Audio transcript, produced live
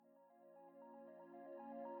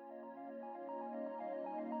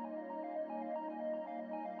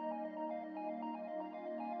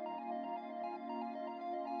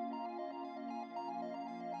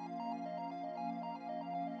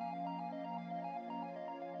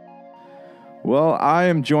Well, I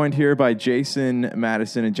am joined here by Jason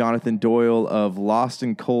Madison and Jonathan Doyle of Lost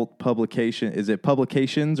in Cult Publication. Is it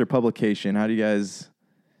Publications or Publication? How do you guys...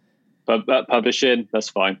 Publishing, that's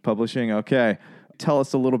fine. Publishing, okay. Tell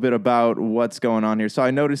us a little bit about what's going on here. So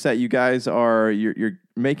I noticed that you guys you're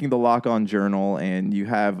making the Lock On Journal, and you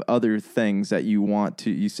have other things that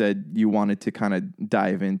you said you wanted to kind of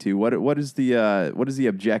dive into. What is the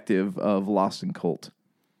objective of Lost in Cult?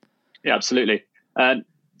 Yeah, absolutely.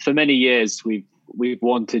 For many years, we've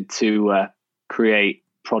wanted to create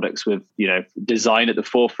products with design at the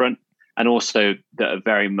forefront, and also that are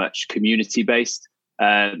very much community based.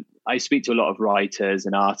 I speak to a lot of writers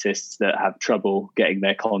and artists that have trouble getting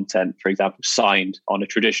their content, for example, signed on a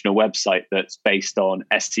traditional website that's based on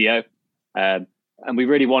SEO. And we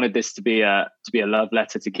really wanted this to be a love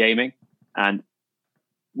letter to gaming. And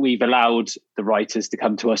we've allowed the writers to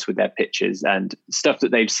come to us with their pitches and stuff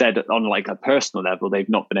that they've said on like a personal level, they've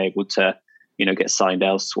not been able to, get signed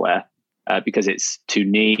elsewhere because it's too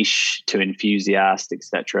niche, too enthusiast,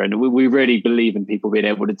 etc. And we really believe in people being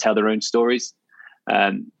able to tell their own stories.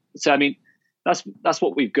 So, I mean, that's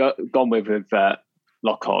what we've gone with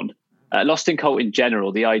Lock On. Lost in Cult in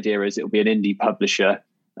general, the idea is it will be an indie publisher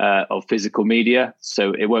of physical media.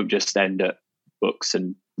 So it won't just end at books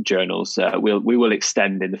and journals. We will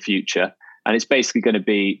extend in the future. And it's basically going to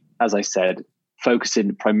be, as I said,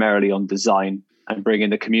 focusing primarily on design and bringing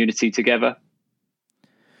the community together.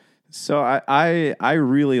 So I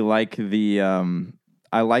really like the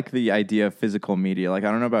idea of physical media. Like,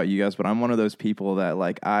 I don't know about you guys, but I'm one of those people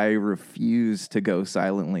that I refuse to go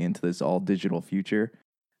silently into this all digital future.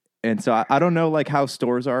 And so I don't know how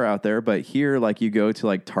stores are out there, but here, you go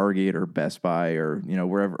to Target or Best Buy or,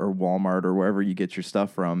 wherever, or Walmart or wherever you get your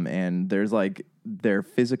stuff from. And there's their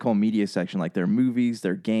physical media section, their movies,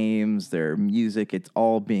 their games, their music. It's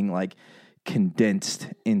all being condensed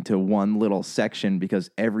into one little section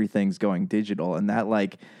because everything's going digital. And that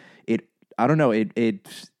I don't know.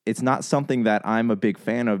 It's not something that I'm a big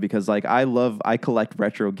fan of because I collect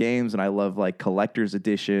retro games and I love collector's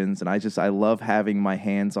editions, and I love having my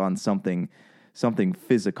hands on something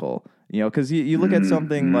physical, because you look at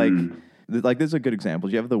something like this is a good example.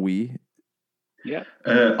 Do you have the Wii? Yeah,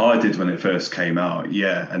 I did when it first came out.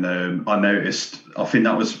 Yeah, and I noticed. I think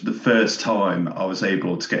that was the first time I was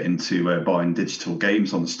able to get into buying digital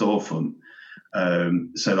games on the storefront.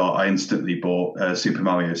 So I instantly bought Super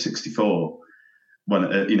Mario 64 when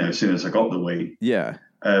as soon as I got the Wii. Yeah.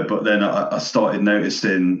 But then I started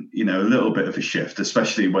noticing a little bit of a shift,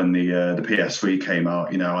 especially when the PS3 came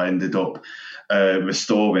out. I ended up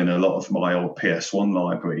restoring a lot of my old PS1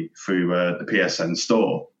 library through the PSN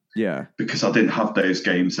store. Yeah. Because I didn't have those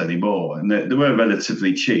games anymore, and they were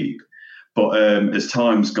relatively cheap. But as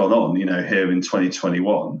time's gone on, here in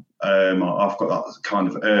 2021, I've got that kind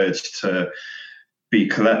of urge to be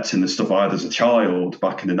collecting the stuff I had as a child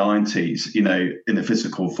back in the 90s, in a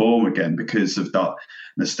physical form again because of that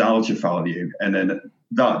nostalgia value. And then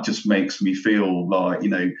that just makes me feel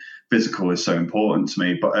physical is so important to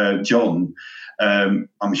me. But John,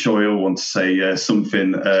 I'm sure he'll want to say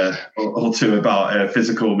something or two about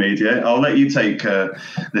physical media. I'll let you take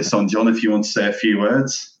this on, John, if you want to say a few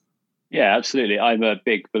words. Yeah, absolutely. I'm a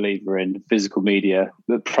big believer in physical media,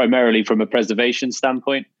 but primarily from a preservation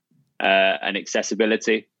standpoint. And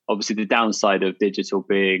accessibility. Obviously, the downside of digital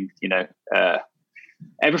being,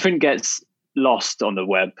 everything gets lost on the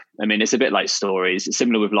web. I mean, it's a bit like stories. It's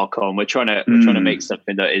similar with Lock On. We're trying to make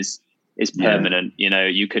something that is permanent. Yeah.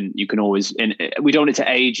 You can always. We don't want it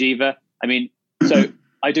to age either. I mean, so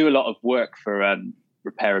I do a lot of work for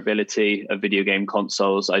repairability of video game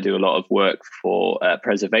consoles. I do a lot of work for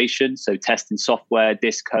preservation, so testing software,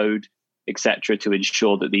 disk code, etc., to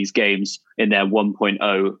ensure that these games in their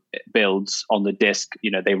 1.0 builds on the disk,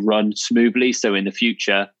 they run smoothly. So in the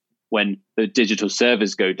future, when the digital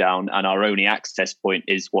servers go down and our only access point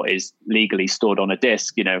is what is legally stored on a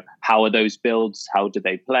disk, how are those builds? How do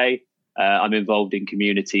they play? I'm involved in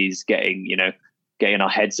communities getting our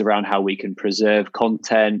heads around how we can preserve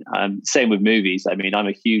content. Same with movies. I mean, I'm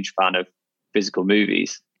a huge fan of physical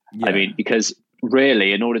movies. Yeah. I mean, because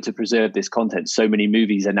really, in order to preserve this content, so many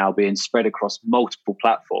movies are now being spread across multiple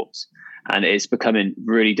platforms, and it's becoming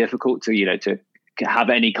really difficult to have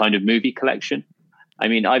any kind of movie collection. I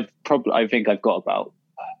mean, I think I've got about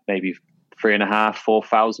maybe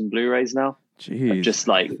 3,500-4,000 Blu-rays now. Jeez, of just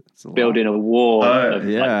building a wall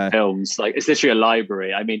of films. It's literally a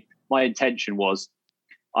library. I mean, my intention was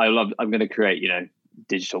I'm going to create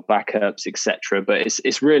digital backups, etc. But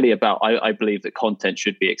it's really about I believe that content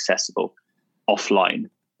should be accessible offline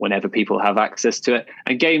whenever people have access to it.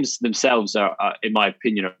 And games themselves are in my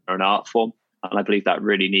opinion, are an art form. And I believe that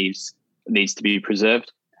really needs needs to be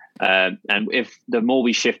preserved. And if the more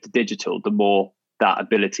we shift to digital, the more that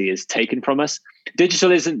ability is taken from us.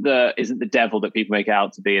 Digital isn't the devil that people make it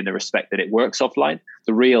out to be, in the respect that it works offline.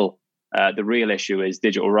 The real issue is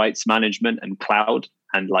digital rights management and cloud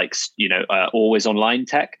and always online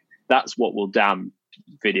tech. That's what will damn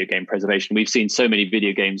video game preservation. We've seen so many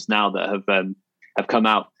video games now that have come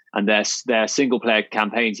out, and their single player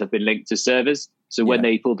campaigns have been linked to servers. So when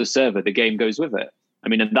they pull the server, the game goes with it. I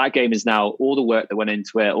mean, and that game is now, all the work that went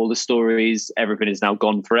into it, all the stories, everything is now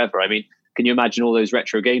gone forever. I mean, can you imagine all those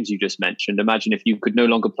retro games you just mentioned? Imagine if you could no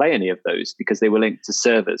longer play any of those because they were linked to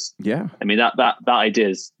servers. Yeah. I mean, that idea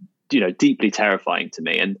is, deeply terrifying to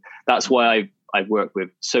me. And that's why I've worked with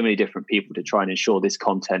so many different people to try and ensure this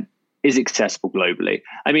content is accessible globally.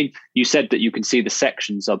 I mean, you said that you can see the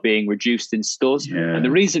sections are being reduced in stores. Yeah. And the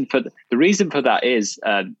reason for that is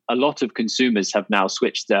a lot of consumers have now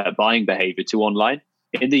switched their buying behavior to online.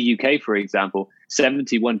 In the UK, for example,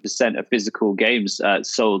 71% of physical games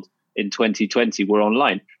sold in 2020 were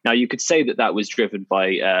online. Now, you could say that was driven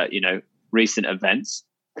by, recent events,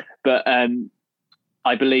 but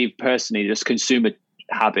I believe personally, just consumer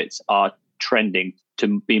habits are trending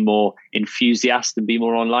to be more enthusiastic and be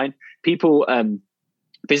more online. People,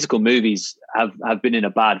 physical movies have been in a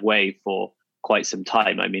bad way for quite some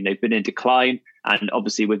time. I mean, they've been in decline, and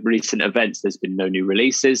obviously with recent events, there's been no new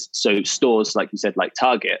releases. So stores, like you said, like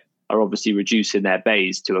Target, are obviously reducing their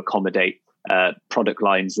bays to accommodate product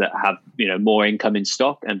lines that have more income in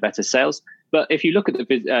stock and better sales. But if you look at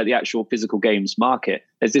the actual physical games market,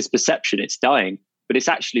 there's this perception it's dying, but it's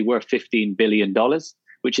actually worth $15 billion,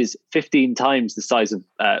 which is 15 times the size of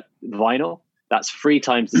vinyl. That's 3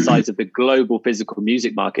 times the size of the global physical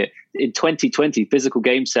music market. In 2020, physical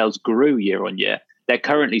game sales grew year on year. They're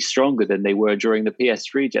currently stronger than they were during the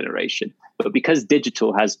PS3 generation. But because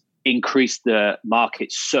digital has increased the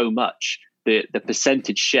market so much, the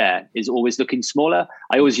percentage share is always looking smaller.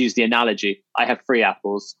 I always use the analogy, I have 3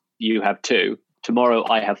 apples, you have 2. Tomorrow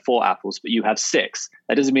I have 4 apples, but you have 6.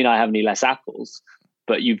 That doesn't mean I have any less apples,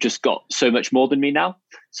 but you've just got so much more than me now.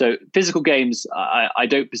 So physical games, I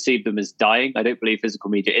don't perceive them as dying. I don't believe physical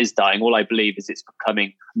media is dying. All I believe is it's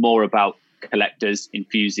becoming more about collectors,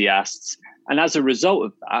 enthusiasts. And as a result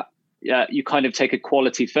of that, you kind of take a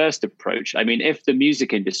quality first approach. I mean, if the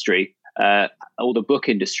music industry or the book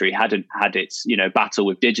industry hadn't had its battle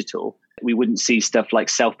with digital, we wouldn't see stuff like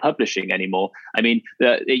self-publishing anymore. I mean,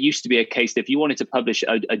 it used to be a case that if you wanted to publish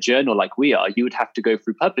a journal like we are, you would have to go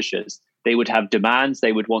through publishers. They would have demands.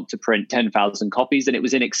 They would want to print 10,000 copies, and it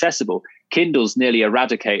was inaccessible. Kindle's nearly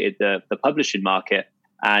eradicated the publishing market.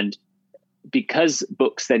 And because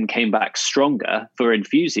books then came back stronger for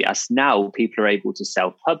enthusiasts, now people are able to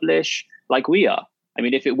self-publish like we are. I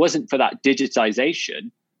mean, if it wasn't for that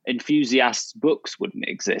digitization, enthusiasts' books wouldn't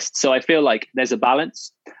exist. So I feel like there's a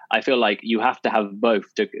balance. I feel like you have to have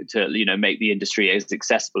both to make the industry as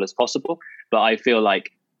accessible as possible. But I feel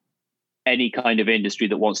like any kind of industry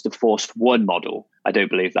that wants to force one model, I don't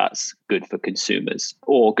believe that's good for consumers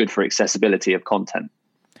or good for accessibility of content.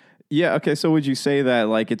 Yeah. Okay. So would you say that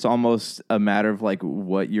it's almost a matter of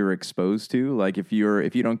what you're exposed to? Like if you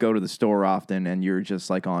don't go to the store often and you're just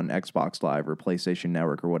on Xbox Live or PlayStation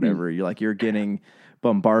Network or whatever, you're getting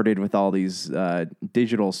bombarded with all these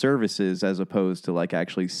digital services as opposed to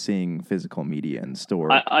actually seeing physical media in store.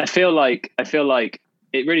 I feel like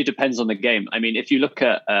it really depends on the game. I mean, if you look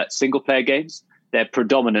at single player games, they're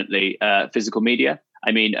predominantly physical media.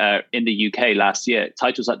 I mean, in the UK last year,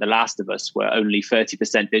 titles like The Last of Us were only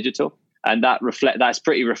 30% digital. And that's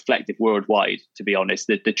pretty reflective worldwide, to be honest.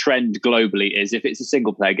 The trend globally is if it's a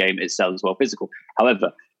single player game, it sells well physical.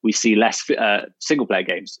 However, we see less single player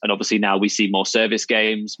games. And obviously now we see more service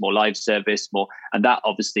games, more live service, and that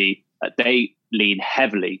obviously they lean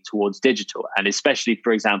heavily towards digital. And especially,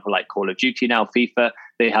 for example, like Call of Duty now, FIFA,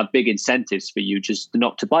 they have big incentives for you just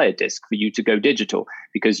not to buy a disc, for you to go digital,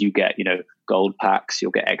 because you get, gold packs,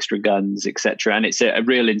 you'll get extra guns, etc. And it's a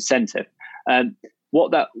real incentive.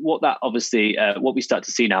 What we start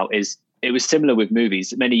to see now is it was similar with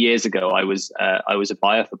movies. Many years ago, I was a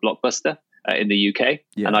buyer for Blockbuster in the UK,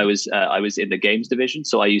 and I was in the games division,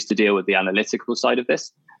 so I used to deal with the analytical side of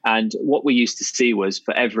this. And what we used to see was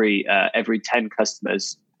for every 10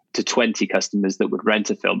 customers to 20 customers that would rent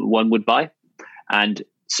a film, one would buy. And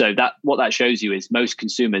so what that shows you is most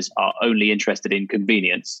consumers are only interested in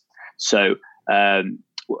convenience. So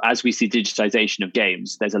as we see digitization of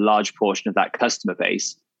games, there's a large portion of that customer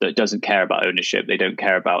base that doesn't care about ownership. They don't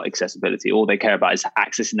care about accessibility. All they care about is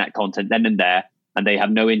accessing that content then and there, and they have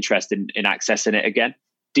no interest in accessing it again.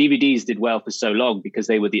 DVDs did well for so long because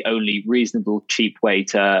they were the only reasonable, cheap way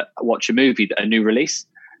to watch a movie, a new release.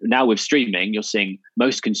 Now with streaming, you're seeing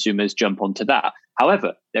most consumers jump onto that.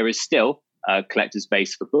 However, there is still a collector's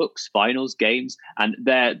base for books, vinyls, games, and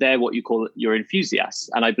they're what you call your enthusiasts.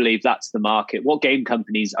 And I believe that's the market. What game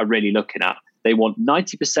companies are really looking at, they want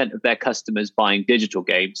 90% of their customers buying digital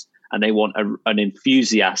games, and they want an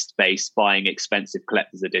enthusiast base buying expensive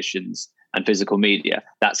collector's editions and physical media.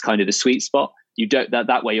 That's kind of the sweet spot. You don't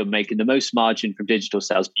that way you're making the most margin from digital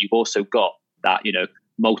sales, but you've also got that,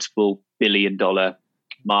 multiple billion-dollar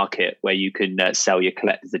market where you can sell your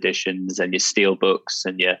collector's editions and your steel books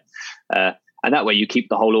and and that way you keep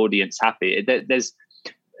the whole audience happy. There's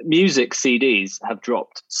music CDs have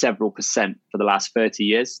dropped several percent for the last 30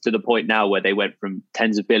 years to the point now where they went from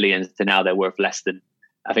tens of billions to now they're worth less than,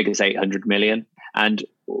 I think it's 800 million. And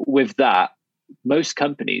with that, most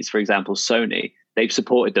companies, for example, Sony, they've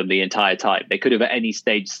supported them the entire time. They could have at any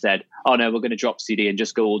stage said, oh no, we're going to drop CD and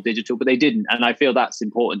just go all digital, but they didn't. And I feel that's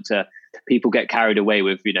important. People get carried away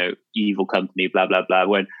with, evil company, blah, blah, blah,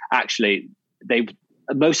 when actually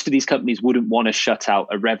most of these companies wouldn't want to shut out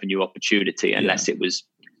a revenue opportunity unless it was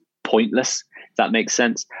pointless, if that makes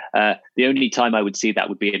sense. The only time I would see that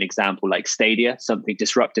would be an example like Stadia, something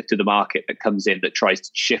disruptive to the market that comes in that tries to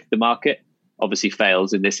shift the market. Obviously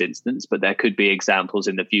fails in this instance, but there could be examples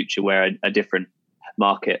in the future where a different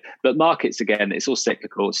market. But markets, again, it's all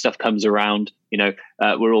cyclical. Stuff comes around.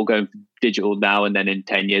 We're all going for digital now, and then in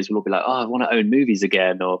 10 years we'll all be like, oh, I want to own movies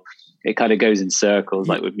again, or it kind of goes in circles,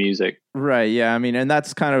 like with music. Right. Yeah. I mean, and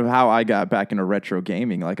that's kind of how I got back into retro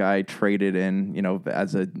gaming. Like I traded in,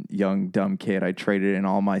 as a young, dumb kid, I traded in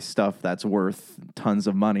all my stuff that's worth tons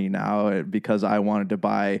of money now because I wanted to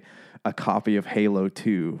buy a copy of Halo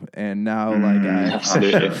 2. And now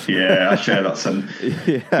absolutely. I share that.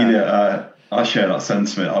 I share that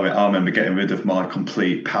sentiment. I mean, I remember getting rid of my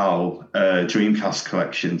complete PAL Dreamcast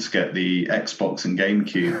collection to get the Xbox and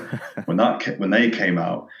GameCube when they came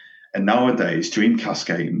out. And nowadays, Dreamcast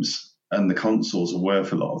games and the consoles are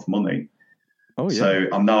worth a lot of money. Oh, yeah. So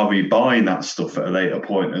I'm now rebuying that stuff at a later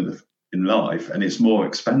point in life, and it's more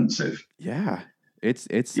expensive. Yeah, it's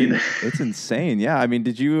insane. Yeah, I mean,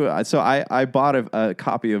 did you? So I bought a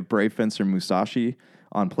copy of Brave Fencer Musashi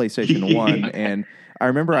on PlayStation 1, and I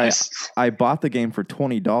remember I bought the game for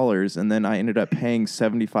 $20, and then I ended up paying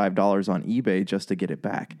 $75 on eBay just to get it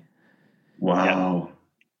back. Wow.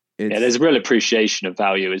 Yeah. There's a real appreciation of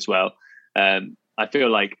value as well. I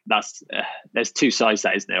feel like there's two sides to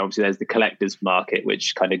that, isn't there? Obviously, there's the collector's market,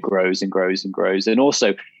 which kind of grows and grows and grows. And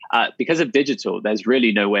also, because of digital, there's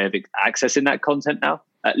really no way of accessing that content now,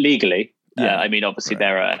 legally. Yeah. I mean, obviously,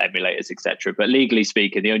 there are emulators, etc. But legally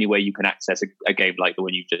speaking, the only way you can access a game like the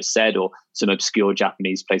one you've just said, or some obscure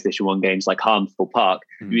Japanese PlayStation 1 games like Harmful Park,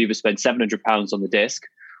 you either spend £700 on the disc,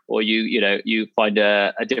 or you find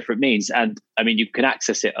a different means. And I mean, you can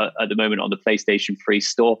access it at the moment on the PlayStation Free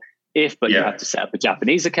store. You have to set up a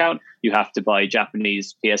Japanese account. You have to buy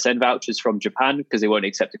Japanese PSN vouchers from Japan because they won't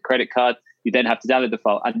accept a credit card. You then have to download the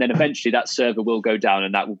file, and then eventually that server will go down,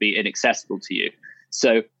 and that will be inaccessible to you.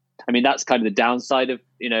 So, I mean, that's kind of the downside of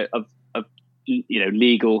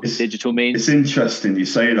legal digital means. It's interesting you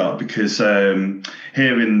say that because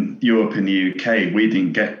here in Europe and the UK, we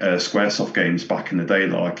didn't get Squaresoft games back in the day,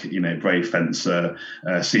 like Brave Fencer,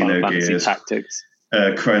 Xenogears, Tactics,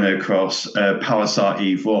 Chrono Cross, Parasite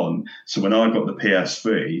Eve 1. So when I got the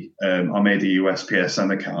PS3, I made a US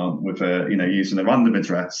PSN account with using a random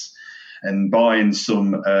address and buying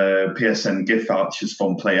some PSN gift vouchers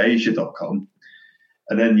from PlayAsia.com,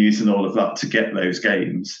 and then using all of that to get those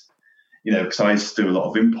games. Because I used to do a lot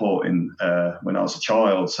of importing when I was a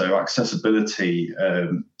child. So accessibility,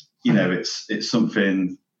 it's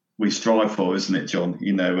something we strive for, isn't it, John?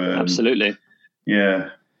 Absolutely. Yeah.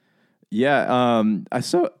 Yeah.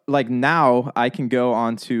 So like now I can go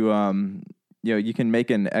on to, you can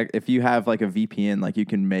make if you have like a VPN, like you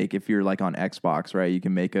can make, if you're like on Xbox, right, you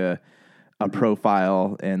can make a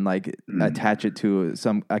profile and like attach it to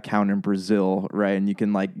some account in Brazil, right? And you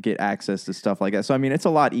can like get access to stuff like that. So I mean, it's a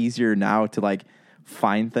lot easier now to like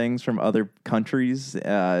find things from other countries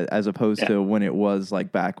as opposed to when it was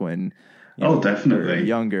like back when definitely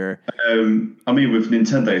younger. I mean, with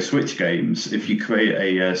Nintendo Switch games, if you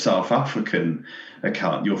create a South African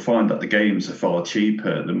account, you'll find that the games are far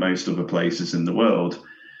cheaper than most other places in the world.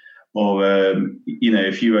 Or,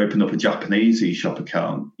 if you open up a Japanese eShop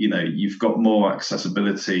account, you've got more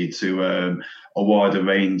accessibility to a wider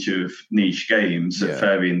range of niche games at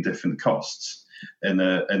varying different costs.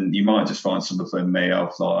 And you might just find some of them may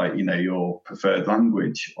have like, your preferred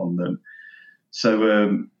language on them.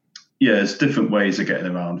 So, there's different ways of getting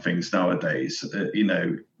around things nowadays.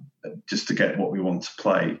 just to get what we want to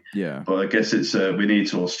play. Yeah. But I guess it's we need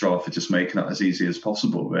to all strive for just making that as easy as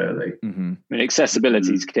possible, really. Mm-hmm. I mean,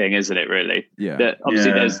 accessibility is king, isn't it? Really. Yeah.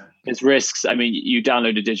 Obviously, there's risks. I mean, you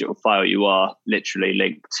download a digital file, you are literally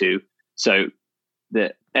linked to, so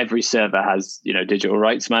that every server has, digital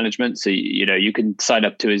rights management. So, you can sign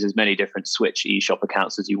up to as many different Switch eShop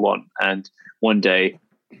accounts as you want. And one day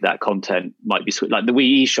that content might be like the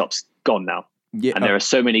Wii eShop's gone now. Yeah. And there are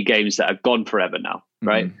so many games that are gone forever now.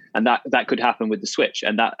 Right. Mm-hmm. And that could happen with the Switch.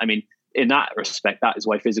 And that, I mean, in that respect, that is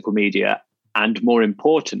why physical media, and more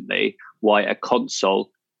importantly, why a console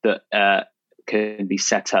that can be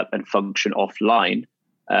set up and function offline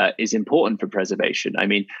is important for preservation. I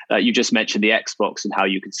mean, you just mentioned the Xbox and how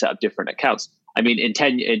you can set up different accounts. I mean, in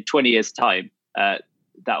 20 years' time,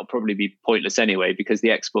 that'll probably be pointless anyway, because the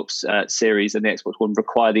Xbox Series and the Xbox One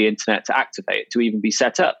require the internet to activate, to even be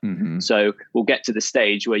set up. Mm-hmm. So we'll get to the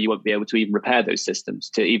stage where you won't be able to even repair those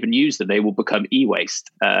systems. To even use them, they will become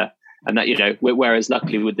e-waste. And that, whereas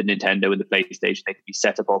luckily with the Nintendo and the PlayStation, they can be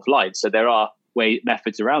set up offline. So there are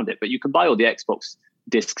methods around it, but you can buy all the Xbox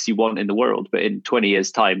discs you want in the world. But in 20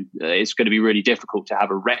 years' time, it's going to be really difficult to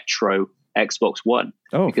have a retro Xbox One,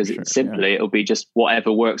 because it'll be just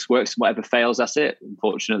whatever works, whatever fails, that's it,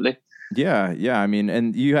 unfortunately. Yeah. I mean,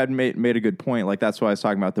 and you had made a good point. Like, that's why I was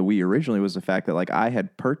talking about the Wii originally, was the fact that, like, I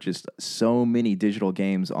had purchased so many digital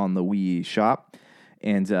games on the Wii shop,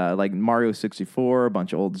 and like Mario 64, a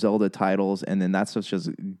bunch of old Zelda titles, and then that stuff's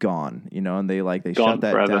just gone, and they shut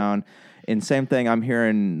that forever down. And same thing, I'm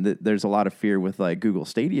hearing that there's a lot of fear with like Google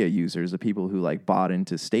Stadia users, the people who like bought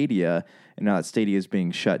into Stadia, and now that Stadia is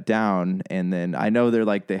being shut down. And then I know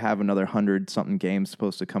they have another 100-something games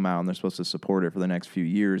supposed to come out, and they're supposed to support it for the next few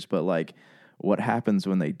years. But like, what happens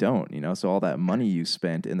when they don't? So all that money you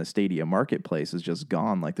spent in the Stadia marketplace is just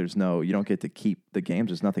gone. Like, you don't get to keep the games.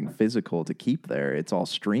 There's nothing physical to keep there. It's all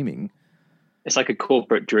streaming. It's like a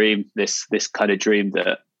corporate dream. This kind of dream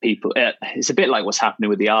that people, it's a bit like what's happening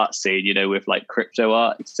with the art scene, with like crypto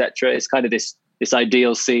art, etc. It's kind of this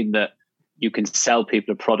ideal scene that you can sell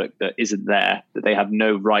people a product that isn't there, that they have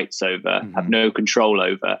no rights over, mm-hmm. have no control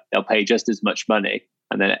over. They'll pay just as much money,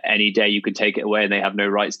 and then any day you can take it away and they have no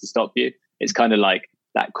rights to stop you. It's kind of like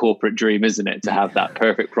that corporate dream, isn't it? To have that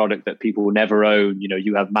perfect product that people will never own,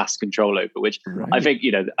 you have mass control over, which right. I think,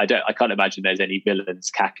 I can't imagine there's any villains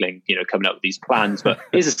cackling, coming up with these plans, but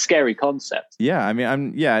it's a scary concept. Yeah. I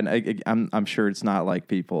mean, I'm sure it's not like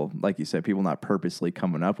people, like you said, people not purposely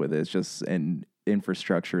coming up with it. It's just an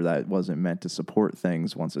infrastructure that wasn't meant to support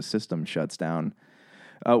things once a system shuts down.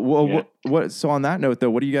 So on that note though,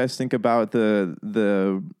 what do you guys think about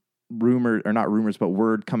the rumor, or not rumors, but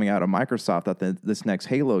word coming out of Microsoft that this next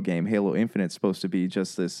Halo game, Halo Infinite, is supposed to be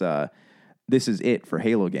just this is it for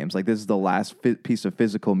Halo games. Like, this is the last piece of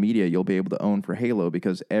physical media you'll be able to own for Halo,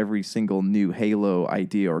 because every single new Halo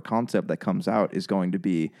idea or concept that comes out is going to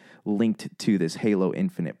be linked to this Halo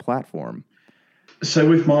Infinite platform. So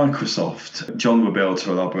with Microsoft, John will be able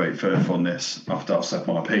to elaborate further on this after I've said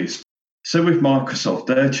my piece. So with Microsoft,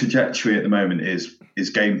 their trajectory at the moment is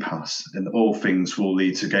Game Pass, and all things will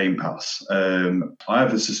lead to Game Pass. I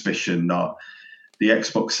have a suspicion that the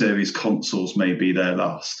Xbox Series consoles may be their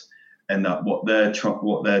last, and that what they're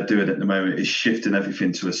doing at the moment is shifting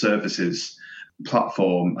everything to a services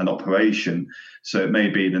platform and operation. So it may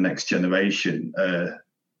be the next generation. The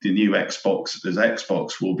new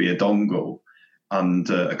Xbox will be a dongle and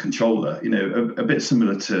a controller, a bit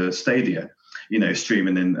similar to Stadia,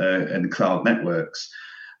 streaming in cloud networks.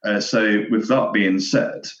 So with that being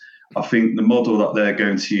said, I think the model that they're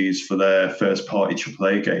going to use for their first-party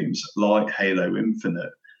AAA games, like Halo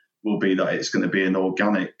Infinite, will be that it's going to be an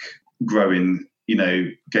organic, growing,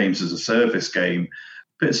 games as a service game,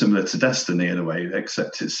 a bit similar to Destiny in a way,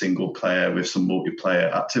 except it's single player with some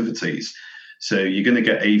multiplayer activities. So you're going to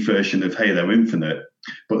get a version of Halo Infinite,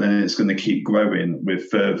 but then it's going to keep growing with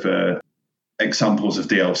further examples of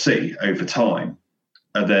DLC over time.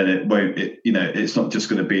 And then it's not just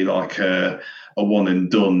going to be like a one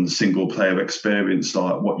and done single player experience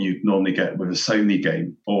like what you'd normally get with a Sony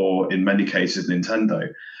game, or in many cases Nintendo.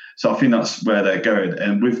 So I think that's where they're going.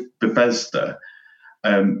 And with Bethesda,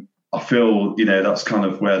 I feel that's kind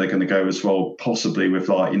of where they're going to go as well, possibly with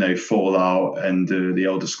Fallout and the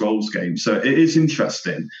Elder Scrolls game. So it is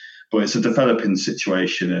interesting, but it's a developing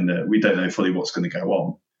situation, and we don't know fully what's going to go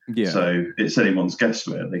on. Yeah. So it's anyone's guess,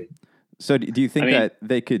 really. So do you think that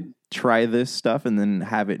they could try this stuff and then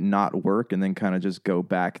have it not work, and then kind of just go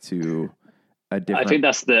back to a different? I think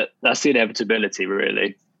that's the inevitability,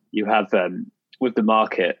 really. You have with the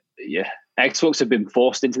market, Xbox have been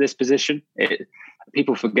forced into this position.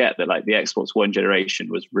 people forget that like the Xbox One generation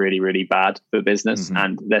was really, really bad for business,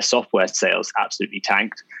 and their software sales absolutely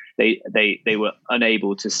tanked. They were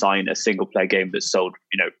unable to sign a single player game that sold,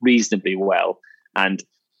 reasonably well, and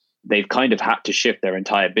they've kind of had to shift their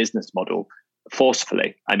entire business model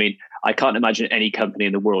forcefully. I mean, I can't imagine any company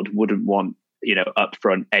in the world wouldn't want,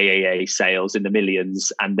 upfront AAA sales in the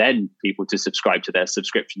millions and then people to subscribe to their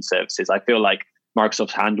subscription services. I feel like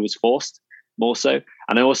Microsoft's hand was forced more so.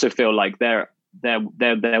 And I also feel like their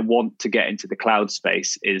want to get into the cloud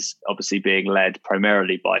space is obviously being led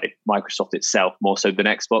primarily by Microsoft itself, more so than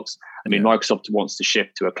Xbox. I mean, Microsoft wants to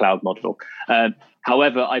shift to a cloud model.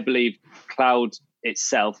 However, I believe cloud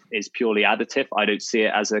itself is purely additive. I don't see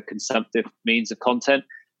it as a consumptive means of content,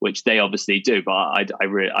 which they obviously do, but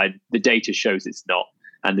the data shows it's not.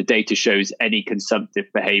 And the data shows any consumptive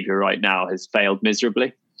behavior right now has failed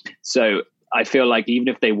miserably. So I feel like even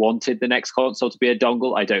if they wanted the next console to be a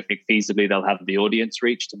dongle, I don't think feasibly they'll have the audience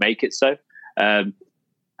reach to make it so. And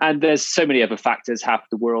there's so many other factors. Half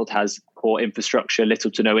the world has poor infrastructure,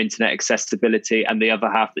 little to no internet accessibility, and the other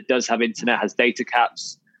half that does have internet has data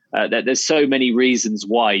caps. There's so many reasons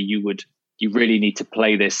why you really need to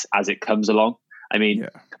play this as it comes along. I mean,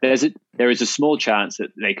 there is a small chance that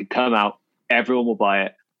they could come out, everyone will buy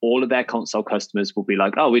it, all of their console customers will be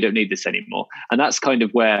like, oh, we don't need this anymore. And that's kind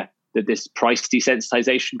of where this price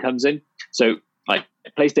desensitization comes in. So like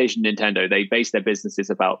PlayStation, Nintendo, they base their businesses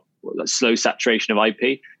about slow saturation of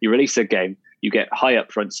IP. You release a game, you get high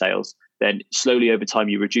upfront sales, then slowly over time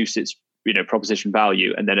you reduce its proposition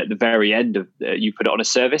value, and then at the very end of you put it on a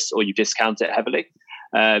service or you discount it heavily.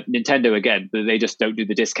 Nintendo, again, they just don't do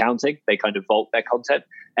the discounting. They kind of vault their content.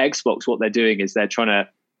 Xbox, what they're doing is they're trying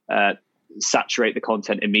to saturate the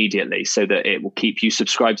content immediately so that it will keep you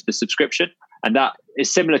subscribed to the subscription. And that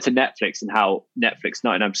is similar to Netflix, and how Netflix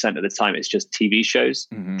 99% of the time it's just TV shows,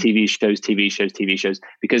 TV shows,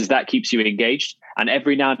 because that keeps you engaged. And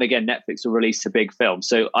every now and again, Netflix will release a big film.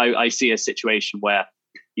 So I see a situation where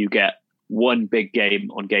you get one big game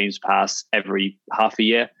on Games Pass every half a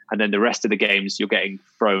year, and then the rest of the games you're getting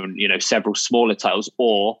thrown, several smaller titles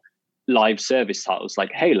or live service titles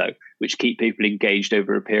like Halo, which keep people engaged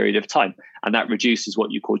over a period of time. And that reduces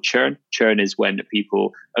what you call churn. Churn is when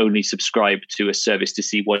people only subscribe to a service to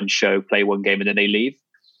see one show, play one game, and then they leave.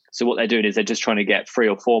 So what they're doing is they're just trying to get 3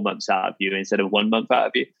 or 4 months out of you instead of 1 month out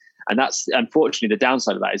of you. And that's unfortunately the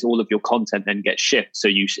downside of that, is all of your content then gets shipped. So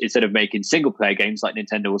you, instead of making single player games like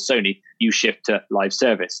Nintendo or Sony, you shift to live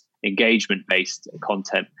service, engagement based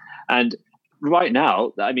content. And right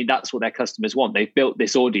now, I mean, that's what their customers want. They've built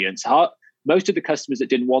this audience. Most of the customers that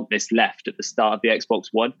didn't want this left at the start of the Xbox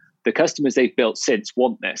One. The customers they've built since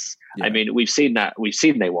want this. Yeah. I mean, we've seen that. We've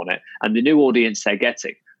seen they want it. And the new audience they're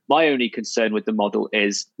getting. My only concern with the model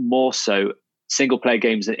is more so single player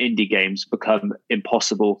games and indie games become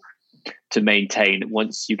impossible to maintain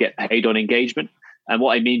once you get paid on engagement. And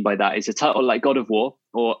what I mean by that is a title like God of War,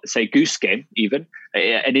 or say Goose Game, even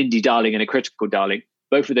an indie darling and a critical darling.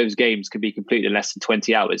 Both of those games can be completed in less than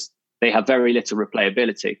 20 hours. They have very little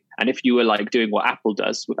replayability. And if you were like doing what Apple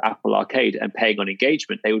does with Apple Arcade and paying on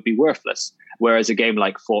engagement, they would be worthless. Whereas a game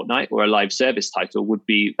like Fortnite or a live service title would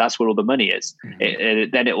be, that's where all the money is.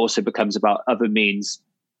 Then it also becomes about other means,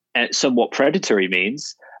 somewhat predatory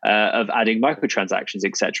means of adding microtransactions,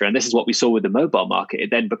 etc. And this is what we saw with the mobile market. It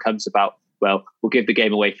then becomes about, well, we'll give the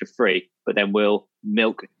game away for free, but then we'll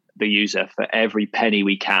milk the user for every penny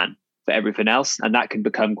we can for everything else, and that can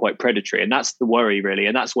become quite predatory. And that's the worry, really.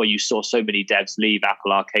 And that's why you saw so many devs leave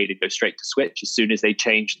Apple Arcade and go straight to Switch as soon as they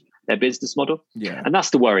changed their business model. Yeah. And that's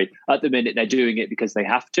the worry. At the minute, they're doing it because they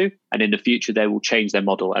have to, and in the future, they will change their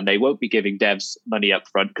model, and they won't be giving devs money up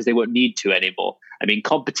front because they won't need to anymore. I mean,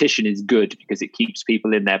 competition is good because it keeps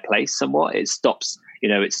people in their place somewhat. It stops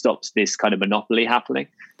this kind of monopoly happening.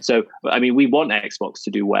 So, I mean, we want Xbox to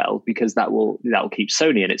do well because that will keep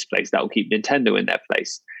Sony in its place. That will keep Nintendo in their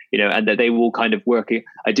place, and that they will kind of work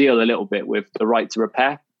a deal a little bit with the right to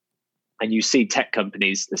repair. And you see tech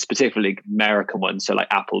companies, particularly American ones, so like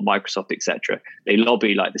Apple, Microsoft, etc. They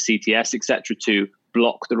lobby like the CTS, etc., to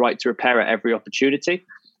block the right to repair at every opportunity.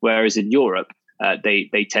 Whereas in Europe,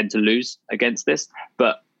 they tend to lose against this.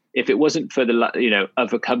 But if it wasn't for the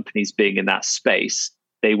other companies being in that space,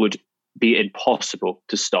 they would be impossible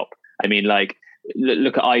to stop. I mean, like,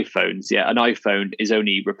 look at iPhones. Yeah, an iPhone is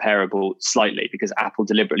only repairable slightly because Apple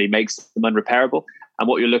deliberately makes them unrepairable. And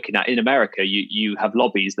what you're looking at in America, you have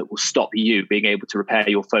lobbies that will stop you being able to repair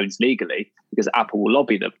your phones legally because Apple will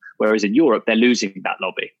lobby them. Whereas in Europe, they're losing that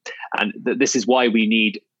lobby. And this is why we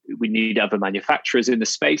need other manufacturers in the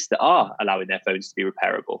space that are allowing their phones to be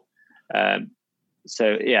repairable.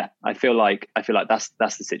 So yeah, I feel like that's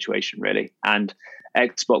the situation really. And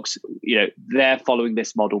Xbox, they're following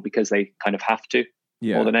this model because they kind of have to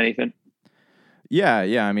more than anything. Yeah.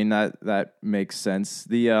 I mean that makes sense.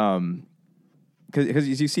 The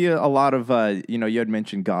because you see a lot of you had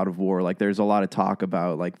mentioned God of War. Like there's a lot of talk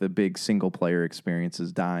about like the big single player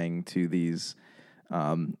experiences dying to these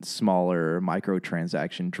smaller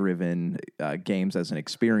microtransaction driven games as an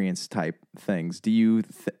experience type things. Do you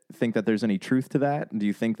think that there's any truth to that? Do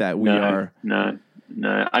you think that we are? No.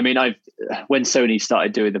 I mean, when Sony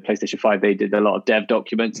started doing the PlayStation 5, they did a lot of dev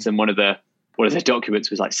documents, and one of the documents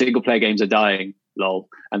was like single player games are dying, lol.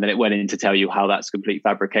 And then it went in to tell you how that's complete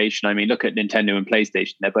fabrication. I mean, look at Nintendo and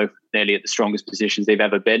PlayStation. They're both nearly at the strongest positions they've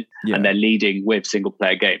ever been, and they're leading with single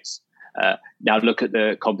player games. Now look at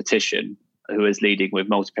the competition, who is leading with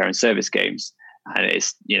multiplayer and service games, and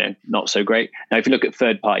it's not so great. Now if you look at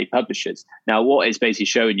third-party publishers, now what it's basically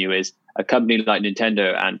showing you is a company like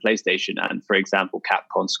Nintendo and PlayStation and, for example,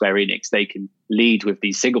 Capcom, Square Enix, they can lead with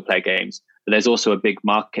these single-player games, but there's also a big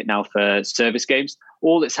market now for service games.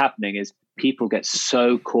 All that's happening is people get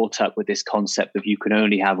so caught up with this concept of you can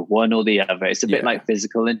only have one or the other. It's a bit like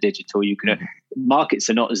physical and digital. Markets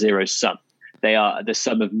are not zero sum; they are the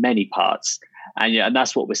sum of many parts. And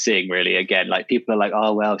that's what we're seeing really. Again, like people are like,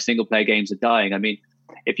 oh, well, single player games are dying. I mean,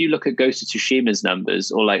 if you look at Ghost of Tsushima's numbers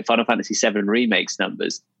or like Final Fantasy VII Remake's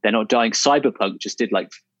numbers, they're not dying. Cyberpunk just did like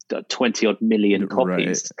 20 odd million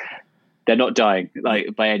copies. Right. They're not dying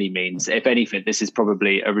like by any means. If anything, this is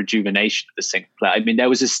probably a rejuvenation of the single player. I mean, there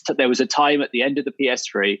was a time at the end of the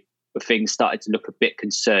PS3 where things started to look a bit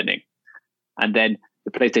concerning. And then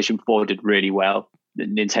the PlayStation 4 did really well. The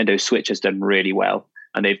Nintendo Switch has done really well.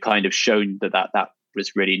 And they've kind of shown that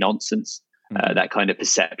was really nonsense, that kind of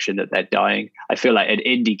perception that they're dying. I feel like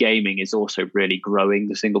indie gaming is also really growing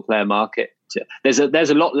the single player market. There's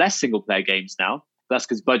a lot less single player games now. That's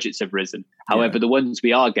because budgets have risen. However, the ones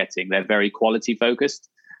we are getting, they're very quality focused.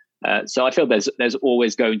 So I feel there's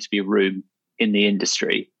always going to be room in the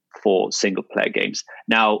industry for single player games.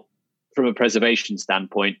 Now, from a preservation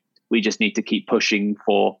standpoint, we just need to keep pushing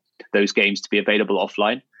for those games to be available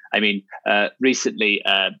offline. I mean, recently,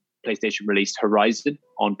 PlayStation released Horizon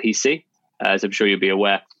on PC, as I'm sure you'll be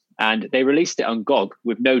aware, and they released it on GOG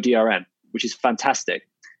with no DRM, which is fantastic.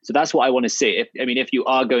 So that's what I want to see. If you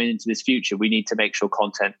are going into this future, we need to make sure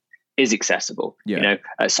content is accessible.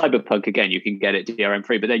 Cyberpunk, again, you can get it DRM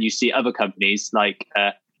free, but then you see other companies like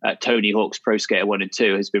Tony Hawk's Pro Skater 1 and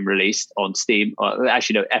 2 has been released on Steam, or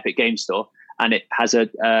actually no, Epic Game Store, and it has an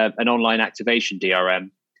online activation DRM,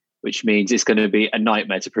 which means it's going to be a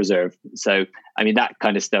nightmare to preserve. So, I mean, that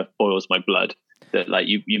kind of stuff boils my blood, that like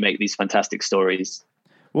you make these fantastic stories.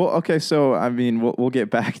 Well, okay. So, I mean, we'll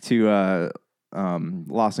get back to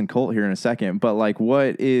Lost in Cult here in a second, but like,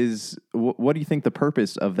 what do you think the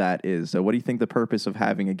purpose of that is? So what do you think the purpose of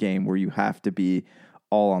having a game where you have to be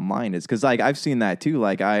all online is? Cause like, I've seen that too.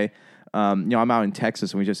 Like I'm out in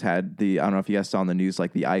Texas and we just had I don't know if you guys saw on the news,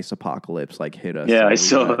 like the ice apocalypse like hit us. Yeah, I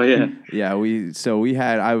saw. Yeah. We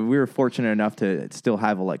were fortunate enough to still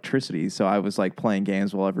have electricity. So I was like playing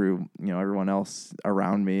games while everyone else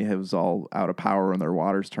around me, it was all out of power and their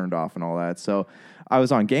water's turned off and all that. So I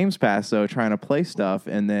was on Games Pass though, trying to play stuff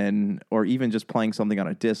or even just playing something on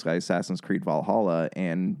a disc, like Assassin's Creed Valhalla.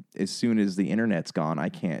 And as soon as the internet's gone, I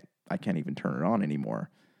can't even turn it on anymore.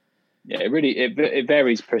 Yeah, it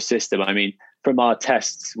varies per system. I mean, from our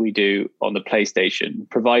tests we do on the PlayStation,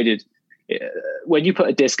 provided when you put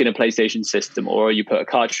a disc in a PlayStation system or you put a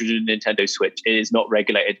cartridge in a Nintendo Switch, it is not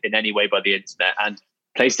regulated in any way by the internet. And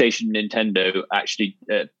PlayStation, Nintendo actually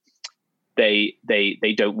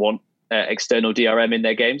they don't want external DRM in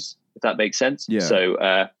their games, if that makes sense. Yeah.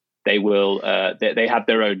 So they will they have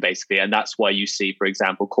their own basically, and that's why you see, for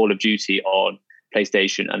example, Call of Duty on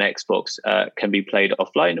PlayStation and Xbox can be played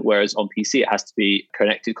offline, whereas on PC it has to be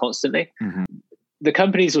connected constantly. Mm-hmm. The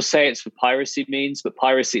companies will say it's for piracy means, but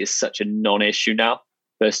piracy is such a non-issue now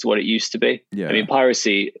versus what it used to be. Yeah. I mean,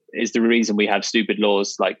 piracy is the reason we have stupid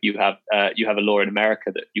laws like you have a law in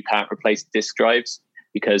America that you can't replace disk drives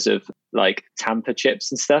because of like tamper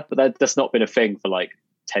chips and stuff, but that's not been a thing for like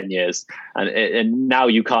 10 years. And now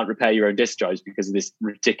you can't repair your own disk drives because of this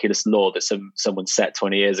ridiculous law that someone set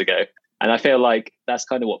 20 years ago. And I feel like that's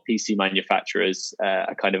kind of what PC manufacturers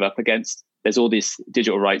are kind of up against. There's all this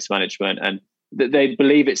digital rights management, and they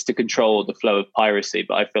believe it's to control the flow of piracy.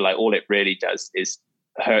 But I feel like all it really does is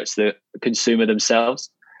hurts the consumer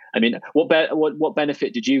themselves. I mean, what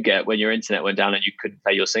benefit did you get when your internet went down and you couldn't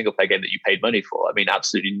play your single player game that you paid money for? I mean,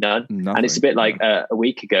 absolutely none. Nothing. And it's a bit like a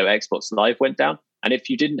week ago, Xbox Live went down. And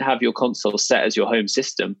if you didn't have your console set as your home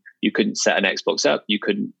system, you couldn't set an Xbox up. You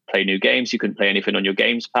couldn't play new games. You couldn't play anything on your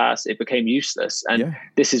Games Pass. It became useless. And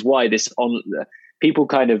this is why people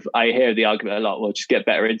I hear the argument a lot, well, just get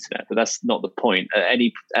better internet, but that's not the point. At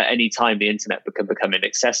any time the internet can become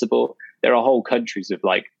inaccessible. There are whole countries with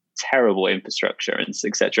like terrible infrastructure and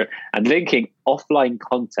etc. And linking offline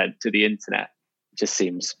content to the internet just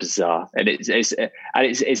seems bizarre. And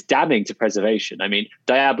it's damning to preservation. I mean,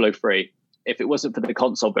 Diablo 3, if it wasn't for the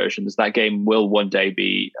console versions, that game will one day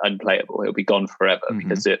be unplayable. It'll be gone forever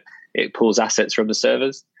because it pulls assets from the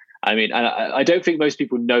servers. I mean, I don't think most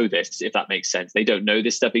people know this, if that makes sense. They don't know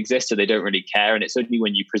this stuff exists, so they don't really care. And it's only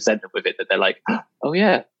when you present them with it that they're like, oh,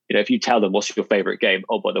 yeah. You know, if you tell them what's your favorite game,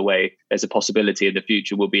 oh, by the way, there's a possibility in the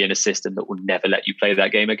future we'll be in a system that will never let you play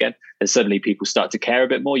that game again. And suddenly people start to care a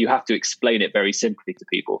bit more. You have to explain it very simply to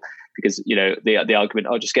people because, you know, the argument,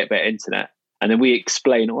 oh, just get better internet. And then we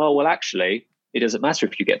explain, oh, well, actually, it doesn't matter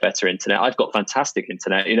if you get better internet. I've got fantastic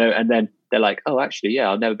internet, you know, and then they're like, oh, actually, yeah,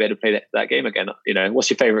 I'll never be able to play that game again. You know, what's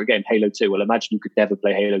your favorite game? Halo 2. Well, imagine you could never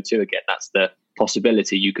play Halo 2 again. That's the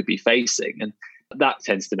possibility you could be facing. And that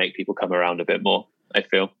tends to make people come around a bit more, I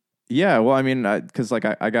feel. Yeah, well, I mean, because like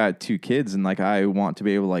I got 2 kids, and like I want to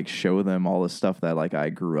be able to like show them all the stuff that like I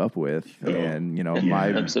grew up with, and you know,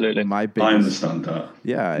 my biggest, I understand that.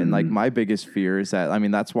 Yeah, and like my biggest fear is that, I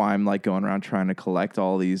mean, that's why I'm like going around trying to collect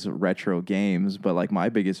all these retro games, but like my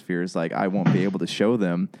biggest fear is like I won't be able to show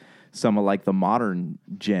them some of like the modern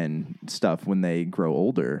gen stuff when they grow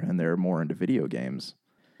older and they're more into video games.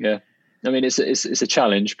 Yeah, I mean, it's a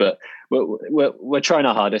challenge, but we're trying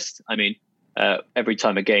our hardest. I mean. Every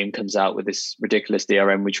time a game comes out with this ridiculous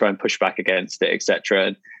DRM, we try and push back against it, etc.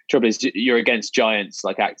 And trouble is, you're against giants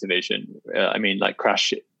like Activision. I mean, like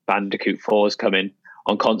Crash Bandicoot 4 is coming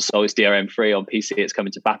on console, it's DRM free. On PC, it's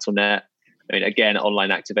coming to Battle.net. I mean, again,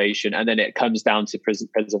 online activation, and then it comes down to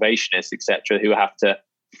preservationists, etc., who have to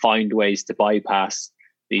find ways to bypass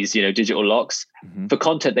these, you know, digital locks for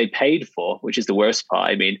content they paid for, which is the worst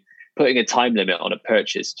part. I mean, putting a time limit on a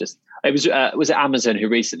purchase was it Amazon who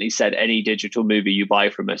recently said any digital movie you buy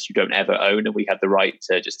from us you don't ever own, and we have the right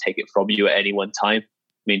to just take it from you at any one time.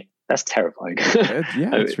 I mean, that's terrifying.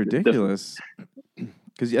 It's ridiculous.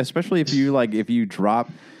 Because especially if you drop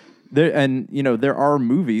there, and you know, there are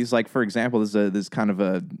movies like, for example, there's kind of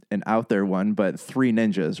an out there one, but Three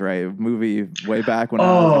Ninjas, right? A movie way back when.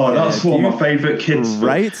 That's one of my favorite kids.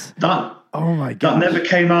 Right? Oh my god! That never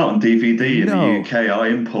came out on DVD in the UK. I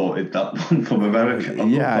imported that one from America.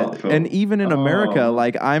 Yeah, and even in America,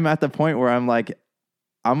 like I'm at the point where I'm like,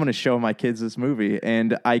 I'm gonna show my kids this movie,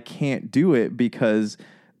 and I can't do it because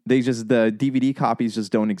the DVD copies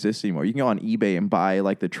just don't exist anymore. You can go on eBay and buy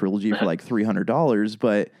like the trilogy for like $300,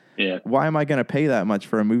 but why am I gonna pay that much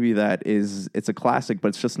for a movie it's a classic,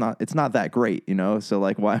 but it's not that great, you know? So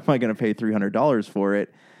like, why am I gonna pay $300 for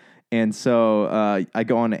it? And so I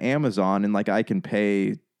go on to Amazon and like I can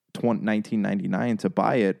pay $19.99 to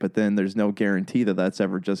buy it, but then there's no guarantee that that's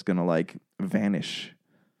ever just going to like vanish.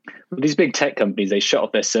 These big tech companies, they shut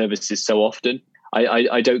off their services so often.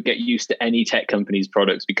 I don't get used to any tech company's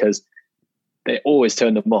products because they always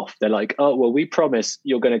turn them off. They're like, oh, well, we promise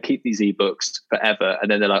you're going to keep these ebooks forever.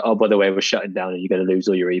 And then they're like, oh, by the way, we're shutting down and you're going to lose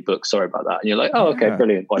all your ebooks. Sorry about that. And you're like, oh, okay,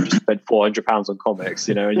 brilliant. Well, I just spent £400 on comics,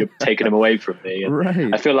 you know, and you're taking them away from me. And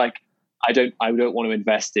right. I feel like I don't want to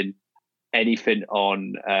invest in anything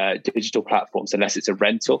on digital platforms unless it's a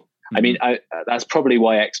rental. I mean, that's probably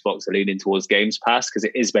why Xbox are leaning towards Games Pass, because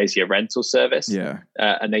it is basically a rental service. Yeah.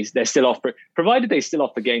 And they're still provided they still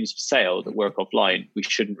offer games for sale that work offline, we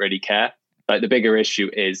shouldn't really care. Like the bigger issue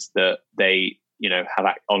is that they, you know, have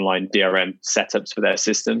online DRM setups for their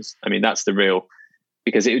systems. I mean, that's the real,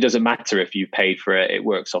 because it doesn't matter if you paid for it; it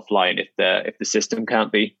works offline if the system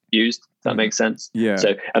can't be used. Does that make sense? Yeah.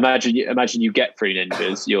 So imagine you get Three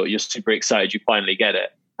Ninjas, you're super excited, you finally get it,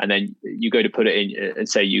 and then you go to put it in and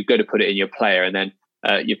say you go to put it in your player, and then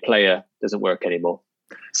your player doesn't work anymore.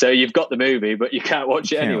 So you've got the movie, but you can't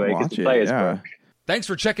watch it anyway because the player's broke. Thanks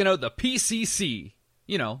for checking out the PCC.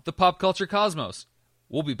 You know, the Pop Culture Cosmos.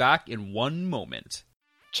 We'll be back in one moment.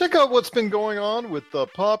 Check out what's been going on with the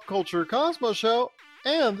Pop Culture Cosmos Show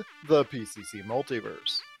and the PCC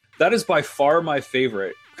Multiverse. That is by far my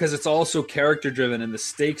favorite because it's also character driven and the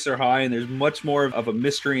stakes are high and there's much more of a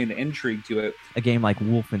mystery and intrigue to it. A game like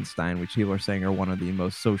Wolfenstein, which people are saying are one of the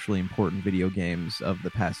most socially important video games of the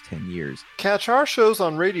past 10 years. Catch our shows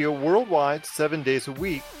on radio worldwide 7 days a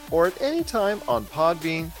week or at any time on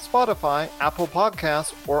Podbean, Spotify, Apple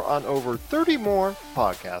Podcasts, or on over 30 more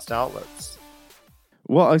podcast outlets.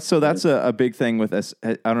 Well, so that's a big thing with us.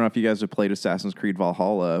 I don't know if you guys have played Assassin's Creed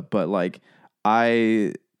Valhalla, but like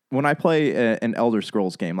when I play an Elder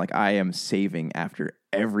Scrolls game, like I am saving after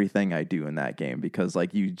everything I do in that game because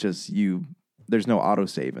like there's no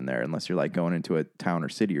autosave in there unless you're like going into a town or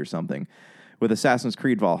city or something. With Assassin's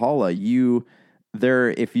Creed Valhalla,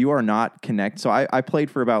 if you are not connected, so I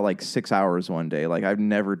played for about like 6 hours one day. Like I'd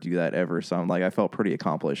never do that ever. So I'm like, I felt pretty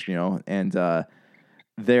accomplished, and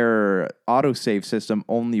their autosave system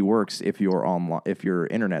only works if you're online, if your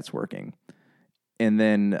internet's working. And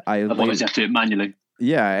then otherwise you have to do it manually.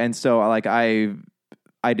 Yeah, and so like I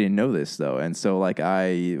didn't know this though, and so like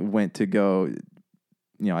I went to go,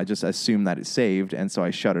 I just assumed that it saved, and so I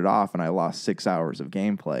shut it off, and I lost 6 hours of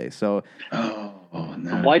gameplay. So, no.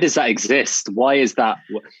 Why does that exist? Why is that?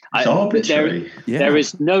 It's arbitrary. There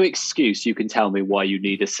is no excuse you can tell me why you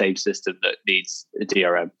need a save system that needs a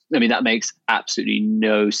DRM. I mean, that makes absolutely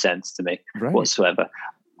no sense to me whatsoever.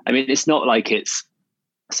 I mean, it's not like it's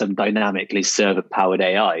some dynamically server-powered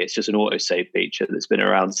AI. It's just an autosave feature that's been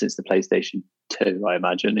around since the PlayStation 2, I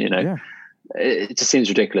imagine. Yeah. It just seems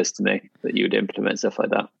ridiculous to me that you would implement stuff like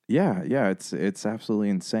that. Yeah, it's absolutely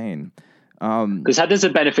insane. Because how does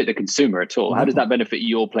it benefit the consumer at all? How does that benefit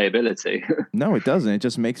your playability? No, it doesn't. It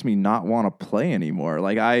just makes me not want to play anymore.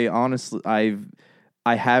 Like I honestly,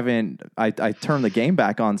 I haven't. I turned the game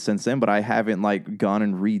back on since then, but I haven't like gone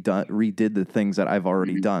and redid the things that I've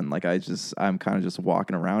already done. Like I'm kind of just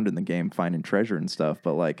walking around in the game finding treasure and stuff,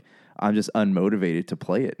 but like I'm just unmotivated to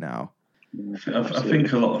play it now. I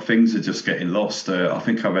think a lot of things are just getting lost. I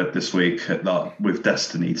think I read this week that with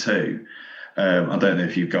Destiny 2. I don't know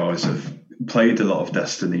if you guys have played a lot of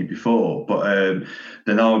Destiny before, but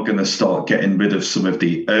they're now going to start getting rid of some of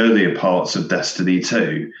the earlier parts of Destiny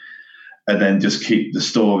 2 and then just keep the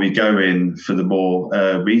story going for the more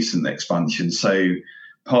recent expansion. So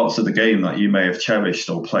parts of the game that you may have cherished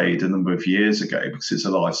or played a number of years ago, because it's a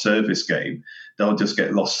live service game, they'll just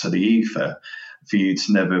get lost to the ether for you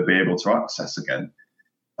to never be able to access again.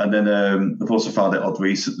 And then I've also found it odd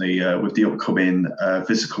recently with the upcoming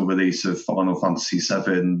physical release of Final Fantasy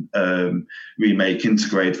VII Remake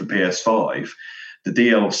integrated for PS5, the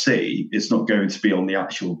DLC is not going to be on the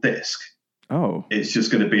actual disc. Oh. It's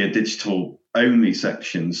just going to be a digital-only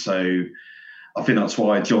section. So I think that's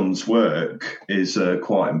why John's work is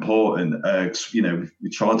quite important. We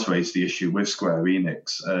tried to raise the issue with Square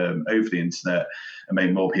Enix over the internet and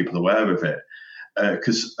make more people aware of it.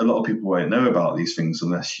 Because a lot of people won't know about these things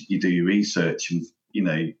unless you do your research and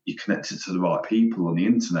you're connected to the right people on the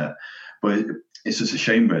internet. But it's just a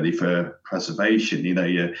shame, really, for preservation.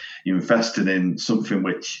 You're invested in something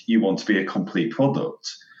which you want to be a complete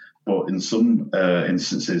product, but in some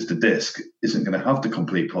instances, the disc isn't going to have the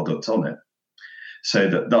complete product on it, so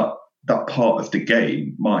that part of the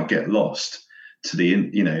game might get lost to the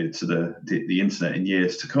internet in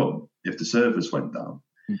years to come if the servers went down.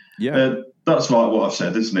 Yeah. That's right, what I've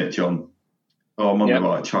said, isn't it, John? Oh, I'm on the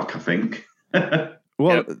right track, I think.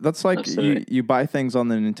 Well, that's like you buy things on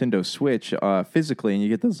the Nintendo Switch physically, and you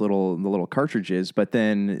get the little cartridges. But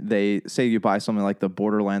then they say you buy something like the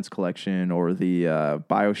Borderlands collection or the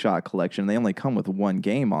BioShock collection. They only come with one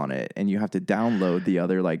game on it, and you have to download the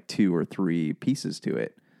other like 2 or 3 pieces to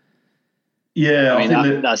it. Yeah, I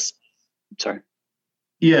mean that's sorry.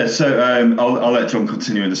 Yeah, so I'll let John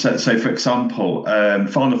continue in a sec. So, for example,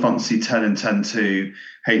 Final Fantasy X and X-2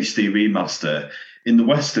 HD Remaster, in the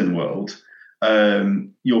Western world,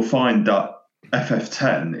 you'll find that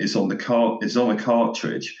FF10 is on a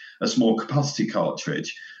cartridge, a small capacity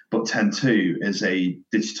cartridge, but X-2 is a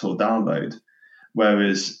digital download.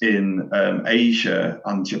 Whereas in Asia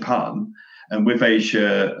and Japan, and with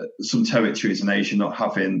Asia, some territories in Asia not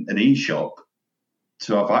having an eShop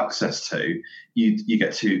to have access to, you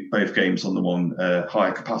get to both games on the one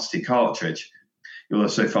higher capacity cartridge. You'll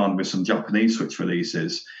also find with some Japanese Switch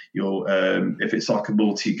releases, if it's like a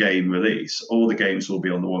multi-game release, all the games will be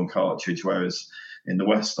on the one cartridge, whereas in the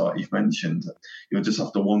West, like you've mentioned, you'll just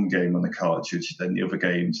have the one game on the cartridge, then the other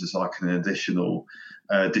games is like an additional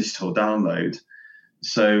digital download.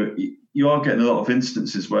 So you are getting a lot of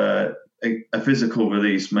instances where a physical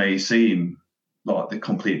release may seem like the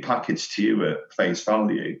complete package to you at face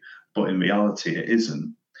value, but in reality it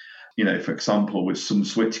isn't. For example, with some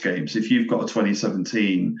Switch games, if you've got a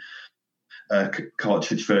 2017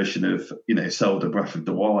 cartridge version of, Zelda Breath of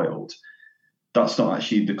the Wild, that's not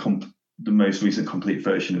actually the most recent complete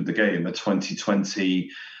version of the game. A 2020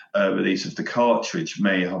 release of the cartridge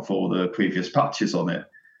may have all the previous patches on it.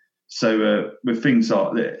 So with things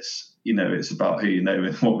like this, it's about who you know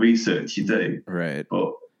and what research you do. Right.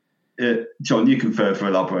 But John, you can further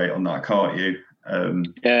elaborate on that, can't you?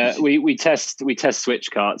 We test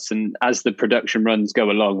Switch carts, and as the production runs go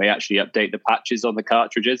along, they actually update the patches on the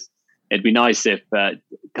cartridges. It'd be nice if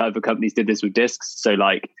other companies did this with discs. So,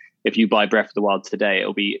 like, if you buy Breath of the Wild today,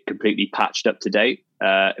 it'll be completely patched up to date.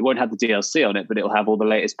 It won't have the DLC on it, but it'll have all the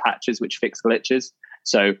latest patches which fix glitches.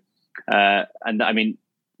 So, and I mean,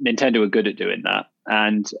 Nintendo are good at doing that.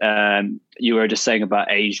 And you were just saying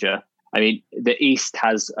about Asia. I mean, the East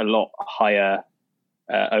has a lot higher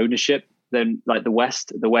ownership than like the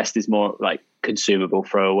West. The West is more like consumable,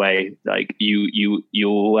 throwaway. Like you'll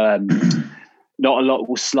not a lot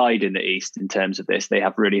will slide in the East in terms of this. They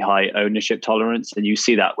have really high ownership tolerance, and you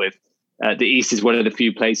see that with the East is one of the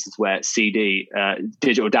few places where CD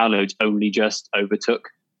digital downloads only just overtook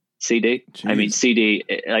CD. Jeez. I mean, CD,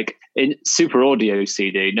 like in Super Audio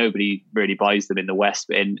CD, nobody really buys them in the West,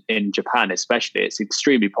 but in Japan especially, it's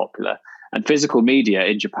extremely popular. And physical media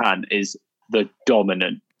in Japan is the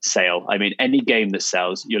dominant sale. I mean, any game that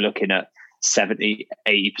sells, you're looking at 70,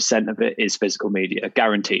 80% of it is physical media,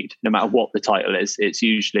 guaranteed, no matter what the title is. It's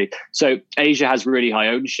usually, so Asia has really high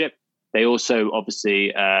ownership. They also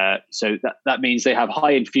obviously, so that means they have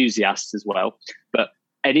high enthusiasts as well. But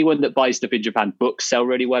anyone that buys stuff in Japan, books sell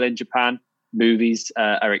really well in Japan. Movies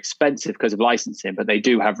are expensive because of licensing, but they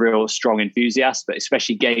do have real strong enthusiasts, but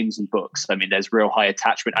especially games and books. I mean, there's real high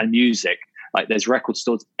attachment, and music. Like, there's record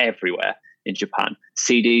stores everywhere in Japan.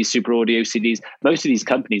 CDs, Super Audio CDs. Most of these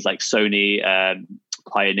companies like Sony,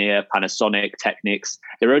 Pioneer, Panasonic, Technics,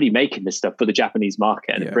 they're only making this stuff for the Japanese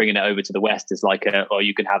market, and bringing it over to the West is like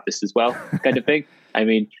you can have this as well kind of thing. I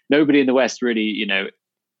mean, nobody in the West really,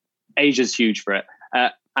 Asia's huge for it.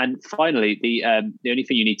 And finally, the only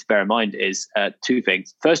thing you need to bear in mind is two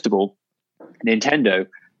things. First of all, Nintendo,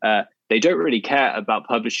 they don't really care about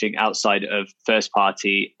publishing outside of first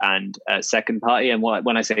party and second party. And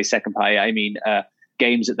when I say second party, I mean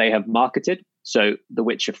games that they have marketed. So The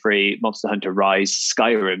Witcher 3, Monster Hunter Rise,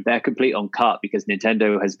 Skyrim, they're complete on cart because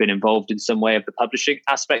Nintendo has been involved in some way of the publishing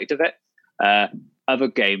aspect of it. Other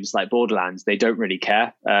games like Borderlands, they don't really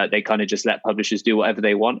care. They kind of just let publishers do whatever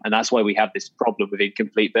they want. And that's why we have this problem with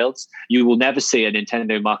incomplete builds. You will never see a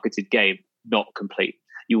Nintendo marketed game not complete.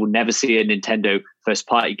 You will never see a Nintendo first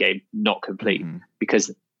party game not complete.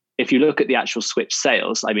 Because if you look at the actual Switch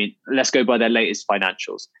sales, I mean, let's go by their latest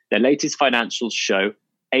financials. Their latest financials show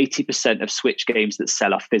 80% of Switch games that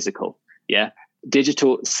sell are physical. Yeah.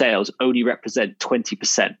 Digital sales only represent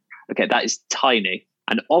 20%. Okay. That is tiny.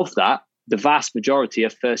 And of that, the vast majority are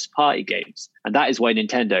first party games. And that is why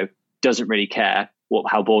Nintendo doesn't really care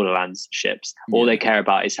how Borderlands ships. All they care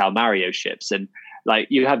about is how Mario ships. And like,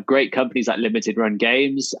 you have great companies like Limited Run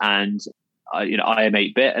Games and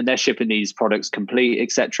IM8-bit, and they're shipping these products complete,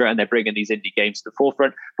 etc. And they're bringing these indie games to the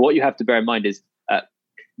forefront. But what you have to bear in mind is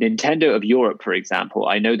Nintendo of Europe, for example,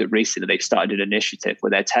 I know that recently they've started an initiative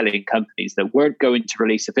where they're telling companies that weren't going to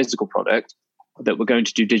release a physical product, that we're going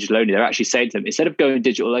to do digital only. They're actually saying to them, instead of going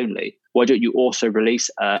digital only, why don't you also release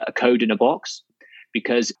a code in a box?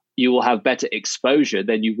 Because you will have better exposure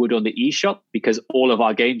than you would on the eShop, because all of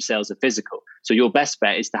our game sales are physical. So your best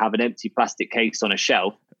bet is to have an empty plastic case on a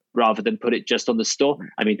shelf rather than put it just on the store.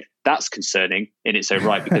 I mean, that's concerning in its own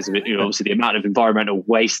right because of obviously the amount of environmental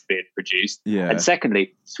waste being produced. Yeah. And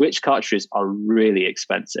secondly, Switch cartridges are really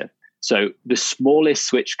expensive. So the smallest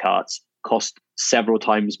Switch carts cost several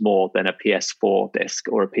times more than a PS4 disc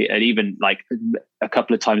and even like a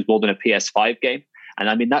couple of times more than a PS5 game. And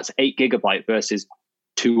I mean, that's 8 gigabyte versus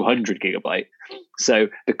 200 gigabyte. So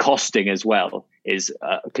the costing as well is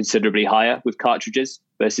considerably higher with cartridges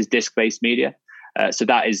versus disc-based media. So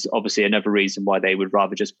that is obviously another reason why they would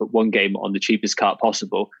rather just put one game on the cheapest cart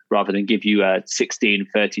possible rather than give you a 16,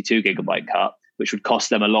 32 gigabyte cart, which would cost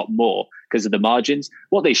them a lot more because of the margins.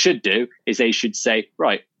 What they should do is they should say,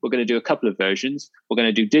 right, we're going to do a couple of versions. We're going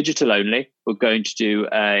to do digital only. We're going to do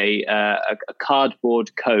a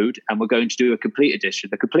cardboard code, and we're going to do a complete edition.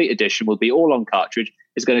 The complete edition will be all on cartridge.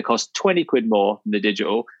 It's going to cost 20 quid more than the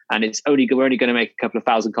digital, and we're only going to make a couple of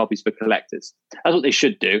thousand copies for collectors. That's what they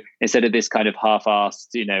should do instead of this kind of half-assed,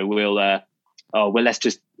 let's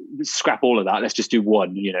just scrap all of that. Let's just do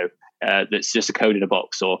one, that's just a code in a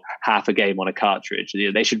box or half a game on a cartridge.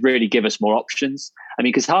 They should really give us more options. I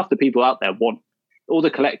mean, because half the people out there all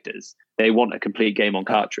the collectors, they want a complete game on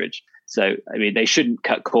cartridge. So, I mean, they shouldn't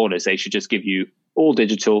cut corners. They should just give you all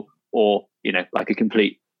digital or like a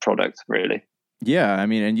complete product, really. Yeah, I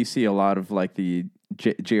mean, and you see a lot of like the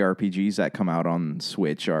JRPGs that come out on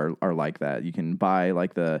Switch are like that. You can buy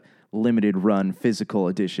like the limited run physical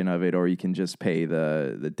edition of it, or you can just pay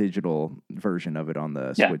the digital version of it on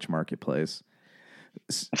the Switch marketplace.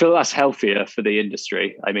 I feel that's healthier for the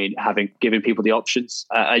industry. I mean, giving people the options.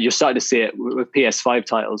 You're starting to see it with PS5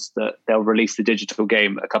 titles that they'll release the digital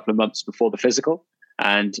game a couple of months before the physical,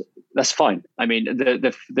 and that's fine. I mean,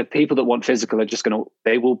 the people that want physical are just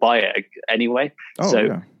they will buy it anyway.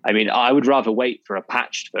 I mean, I would rather wait for a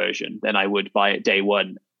patched version than I would buy it day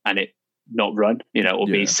one and it not run, or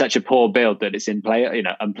be such a poor build that it's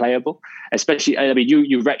unplayable. Especially, I mean,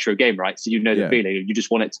 you retro game, right? So the feeling. You just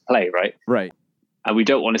want it to play, right? Right. And we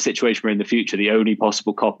don't want a situation where in the future the only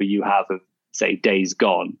possible copy you have of, say, Days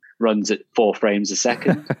Gone runs at 4 frames a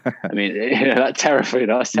second. I mean, that's terrifying.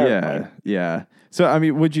 That's terrifying. Yeah. So, I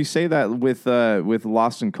mean, would you say that with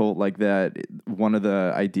Lost and Cult, like that, one of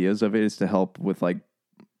the ideas of it is to help with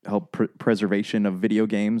preservation of video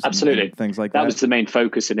games? Absolutely. And things like that? That was the main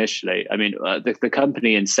focus initially. I mean, the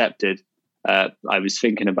company Incepted, I was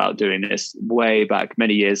thinking about doing this way back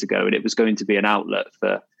many years ago, and it was going to be an outlet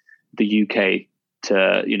for the UK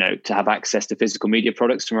to have access to physical media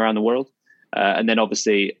products from around the world. And then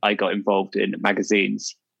obviously I got involved in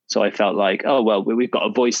magazines. So I felt like, oh, well, we've got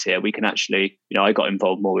a voice here. We can actually, I got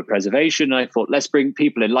involved more with preservation. And I thought, let's bring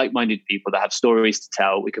people in, like-minded people that have stories to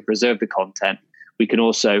tell. We can preserve the content. We can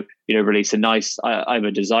also, release a nice, I'm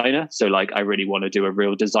a designer. So like, I really want to do a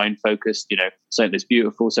real design focused, something that's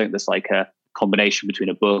beautiful, something that's like a combination between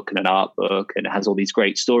a book and an art book, and it has all these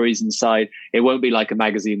great stories inside. It won't be like a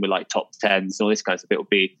magazine with like top 10s and all this kind of stuff. It'll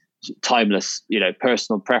be timeless,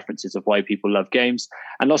 personal preferences of why people love games.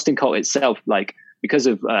 And Lost in Cult itself, like, because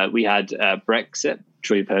of we had Brexit, I'm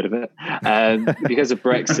sure you've heard of it. Because of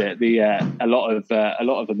Brexit, a lot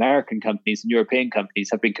of American companies and European companies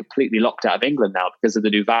have been completely locked out of England now because of the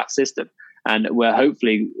new VAT system. And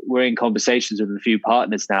we're in conversations with a few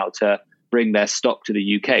partners now to bring their stock to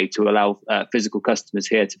the UK to allow physical customers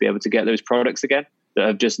here to be able to get those products again that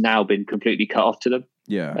have just now been completely cut off to them.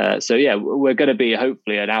 Yeah. We're going to be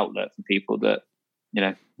hopefully an outlet for people that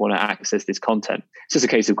want to access this content. It's just a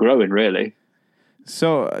case of growing, really.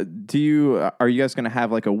 So are you guys going to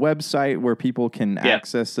have like a website where people can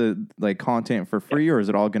access like content for free, or is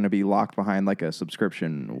it all going to be locked behind like a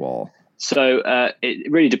subscription wall? So it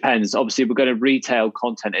really depends. Obviously, we're going to retail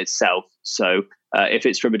content itself. So if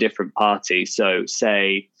it's from a different party, so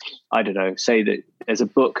say that there's a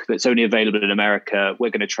book that's only available in America,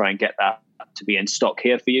 we're going to try and get that to be in stock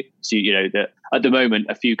here for you. So that at the moment,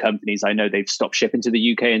 a few companies I know they've stopped shipping to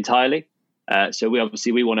the UK entirely. So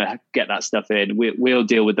we want to get that stuff in. We'll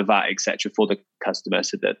deal with the VAT, etc., for the customer,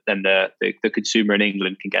 so that then the consumer in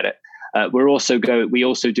England can get it. We also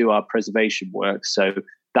do our preservation work, so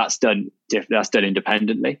that's done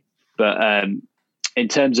independently. But in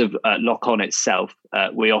terms of Lock On itself,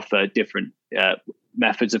 we offer different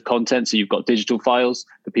methods of content. So you've got digital files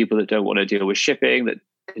for people that don't want to deal with shipping, that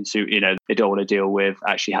consume, they don't want to deal with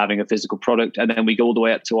actually having a physical product, and then we go all the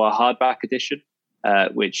way up to our hardback edition,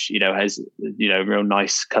 which has real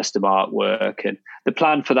nice custom artwork. And the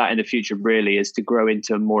plan for that in the future really is to grow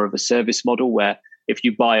into more of a service model where if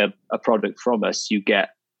you buy a product from us, you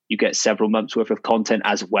get several months worth of content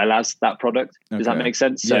as well as that product. Does that make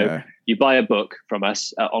sense? So you buy a book from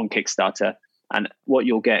us on Kickstarter, and what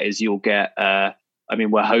you'll get is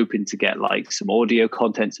we're hoping to get like some audio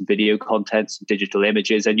content, some video content, some digital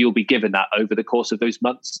images, and you'll be given that over the course of those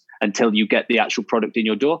months until you get the actual product in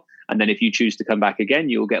your door. And then if you choose to come back again,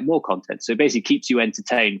 you'll get more content. So it basically keeps you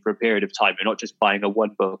entertained for a period of time. You're not just buying a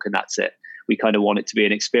one book and that's it. We kind of want it to be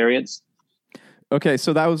an experience. Okay,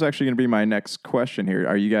 so that was actually going to be my next question here.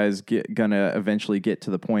 Are you guys going to eventually get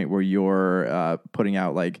to the point where you're putting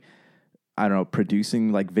out like, I don't know,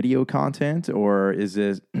 producing like video content, or is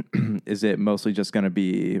it mostly just going to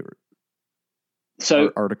be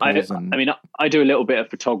articles? I do a little bit of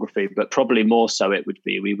photography, but probably more so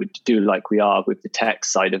we would do like we are with the tech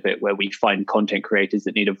side of it, where we find content creators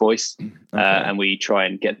that need a voice, and we try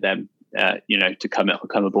and get them, to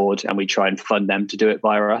come aboard, and we try and fund them to do it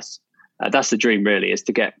via us. That's the dream, really, is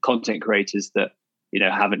to get content creators that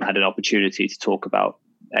haven't had an opportunity to talk about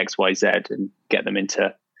X, Y, Z, and get them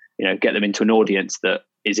into an audience that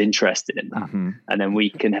is interested in that. Mm-hmm. And then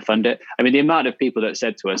we can fund it. I mean, the amount of people that have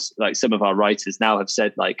said to us, like some of our writers now have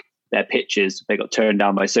said, like their pitches, they got turned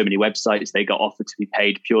down by so many websites. They got offered to be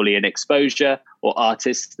paid purely in exposure, or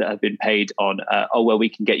artists that have been paid on, we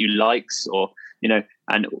can get you likes, or,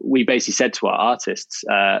 and we basically said to our artists,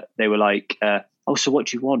 they were like, so what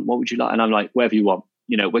do you want? What would you like? And I'm like, whatever you want.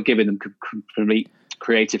 We're giving them complete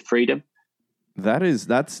creative freedom.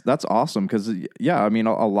 That's awesome because I mean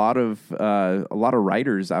a lot of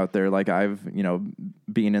writers out there, like I've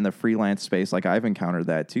being in the freelance space, like I've encountered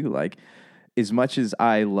that too. Like as much as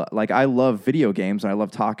I love video games and I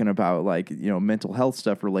love talking about like mental health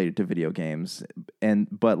stuff related to video games,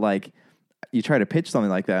 but like you try to pitch something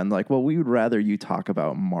like that and like, well, we would rather you talk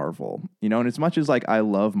about Marvel, and as much as like I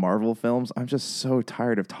love Marvel films, I'm just so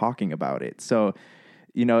tired of talking about it. So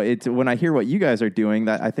it's when I hear what you guys are doing,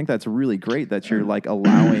 that I think that's really great that you're like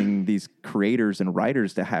allowing these creators and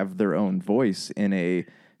writers to have their own voice in a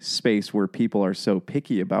space where people are so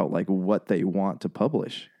picky about like what they want to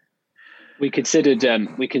publish. We considered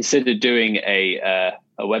doing a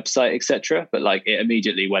website, etc., but like it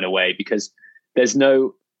immediately went away because there's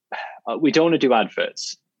no. We don't want to do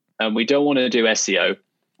adverts, and we don't want to do SEO,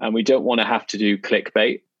 and we don't want to have to do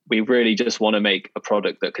clickbait. We really just want to make a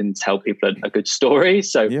product that can tell people a good story.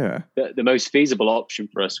 So the most feasible option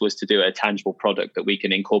for us was to do a tangible product that we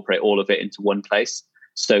can incorporate all of it into one place.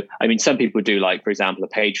 So, I mean, some people do like, for example, a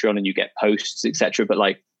Patreon and you get posts, etc. But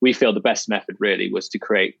like, we feel the best method really was to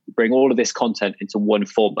bring all of this content into one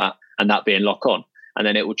format, and that being Lock On. And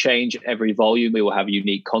then it will change every volume. We will have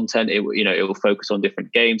unique content. It will focus on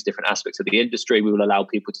different games, different aspects of the industry. We will allow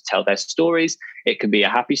people to tell their stories. It can be a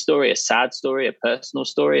happy story, a sad story, a personal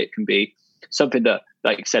story. It can be something that,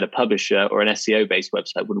 like I said, a publisher or an SEO-based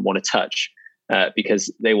website wouldn't want to touch because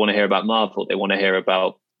they want to hear about Marvel. They want to hear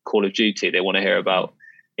about Call of Duty. They want to hear about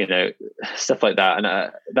stuff like that.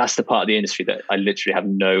 And that's the part of the industry that I literally have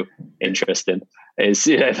no interest in. Is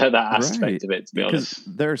that aspect of it, to be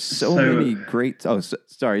honest. There's so many great.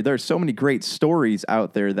 There's so many great stories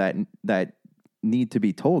out there that need to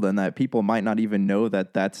be told, and that people might not even know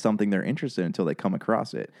that that's something they're interested in until they come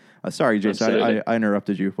across it. Sorry, Jason, I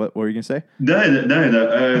interrupted you. What were you going to say?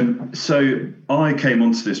 No. So I came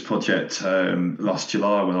onto this project last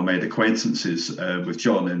July when I made acquaintances with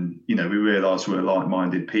John, and we realised we were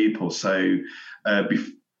like-minded people. So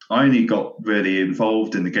I only got really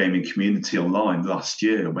involved in the gaming community online last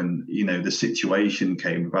year when, the situation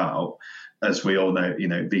came about, as we all know,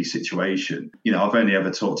 the situation. I've only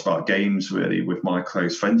ever talked about games really with my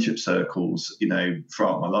close friendship circles,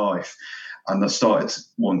 throughout my life. And I started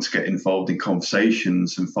wanting to get involved in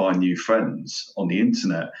conversations and find new friends on the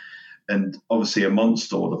internet. And obviously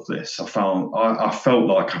amongst all of this, I felt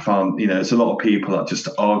like I found, there's a lot of people that just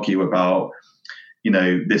argue about,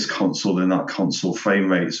 this console and that console,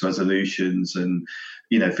 frame rates, resolutions, and,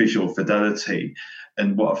 visual fidelity.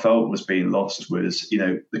 And what I felt was being lost was,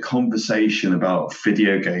 the conversation about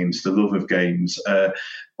video games, the love of games,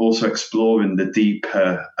 also exploring the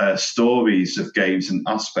deeper stories of games and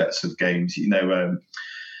aspects of games,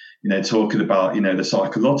 talking about, the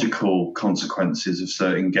psychological consequences of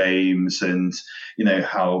certain games and,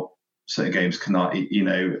 how certain games can,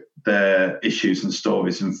 their issues and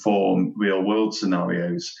stories inform real world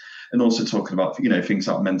scenarios, and also talking about, things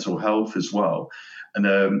like mental health as well.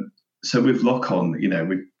 And so with Lock On,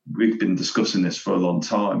 we've been discussing this for a long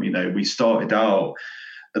time. We started out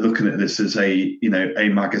looking at this as a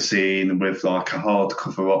magazine with like a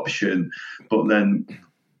hardcover option, but then,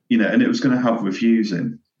 and it was going to have reviews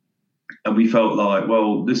in. And we felt like,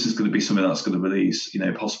 well, this is going to be something that's going to release,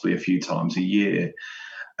 possibly a few times a year.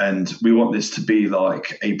 And we want this to be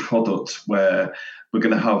like a product where we're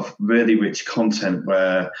going to have really rich content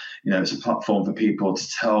where, it's a platform for people to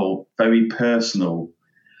tell very personal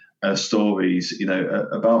stories,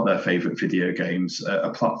 about their favorite video games, a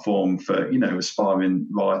platform for, aspiring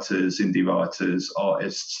writers, indie writers,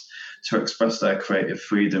 artists to express their creative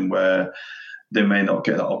freedom where they may not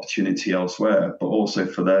get that opportunity elsewhere, but also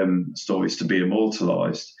for them stories to be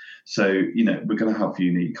immortalized. So, we're going to have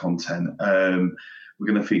unique content. We're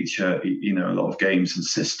going to feature, a lot of games and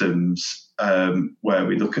systems where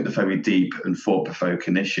we look at the very deep and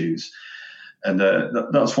thought-provoking issues. And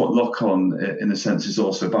that's what Lock On, in a sense, is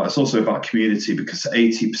also about. It's also about community, because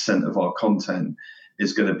 80% of our content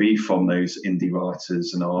is going to be from those indie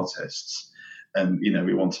writers and artists. And,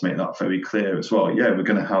 we want to make that very clear as well. Yeah, we're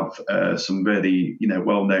going to have some really,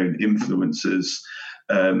 well-known influencers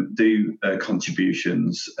do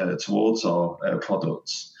contributions towards our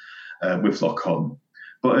products with Lock On.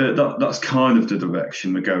 But that's kind of the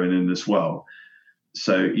direction we're going in as well.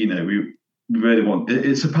 So, we really want,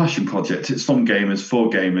 it's a passion project. It's from gamers for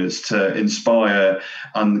gamers to inspire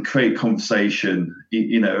and create conversation,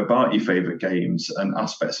 about your favorite games and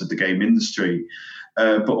aspects of the game industry.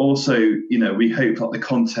 But also, we hope that the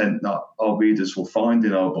content that our readers will find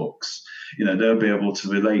in our books, they'll be able to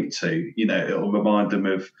relate to. It'll remind them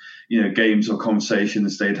of, games or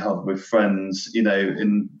conversations they'd have with friends,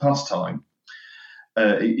 in past time.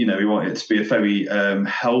 We want it to be a very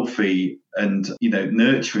healthy and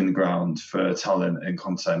nurturing ground for talent and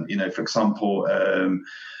content. For example, an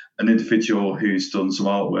individual who's done some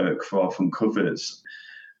artwork for our front covers.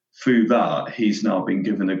 Through that, he's now been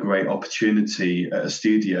given a great opportunity at a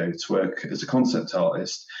studio to work as a concept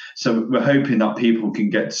artist. So we're hoping that people can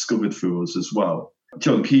get discovered through us as well.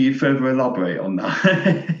 John, can you further elaborate on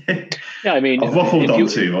that? Yeah, I mean, I've waffled on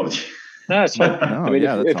too much. No, it's fine. No, I mean,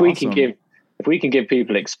 yeah, if that's we awesome. can give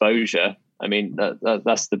people exposure, I mean,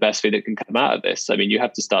 that's the best thing that can come out of this. I mean, you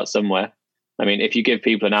have to start somewhere. I mean, if you give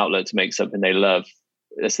people an outlet to make something they love,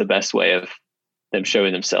 that's the best way of them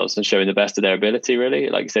showing themselves and showing the best of their ability, really.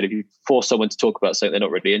 Like I said, if you force someone to talk about something they're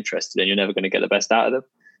not really interested in, you're never going to get the best out of them.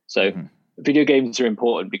 So video games are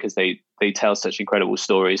important because they tell such incredible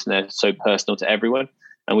stories and they're so personal to everyone.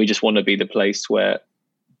 And we just want to be the place where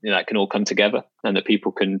that can all come together and that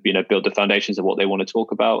people can, build the foundations of what they want to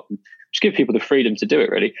talk about and just give people the freedom to do it,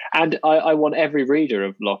 really. And I want every reader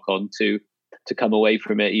of Lock On to come away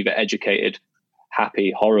from it either educated,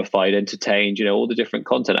 happy, horrified, entertained, all the different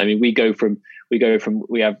content. I mean, we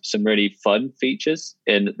have some really fun features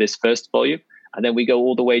in this first volume, and then we go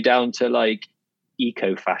all the way down to like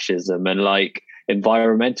eco-fascism and like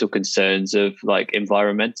environmental concerns of like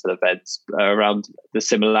environmental events around the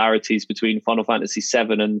similarities between Final Fantasy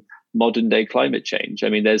VII and modern day climate change. I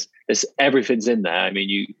mean, there's everything's in there. I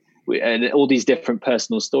mean, and all these different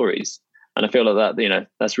personal stories. And I feel like that,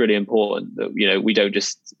 that's really important that, we don't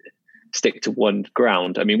just stick to one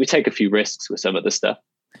ground. I mean, we take a few risks with some of the stuff.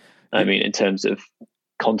 I mean, in terms of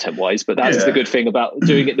content wise, but that's the good thing about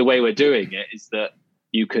doing it the way we're doing it is that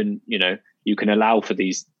you can allow for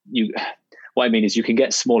these, what I mean is you can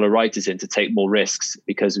get smaller writers in to take more risks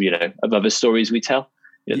because, of other stories we tell,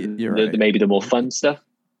 right. Maybe the more fun stuff.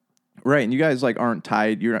 Right. And you guys aren't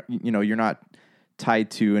tied. You're not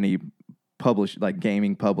tied to any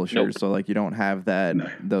gaming publishers. Nope. So you don't have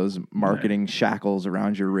those marketing shackles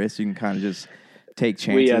around your wrist. You can kind of just take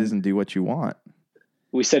chances and do what you want.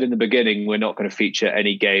 We said in the beginning, we're not going to feature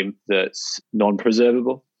any game that's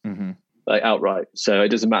non-preservable. Mm-hmm. Outright. So it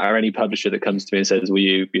doesn't matter any publisher that comes to me and says, will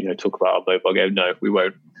you, talk about our mobile game? No, we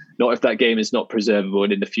won't. Not if that game is not preservable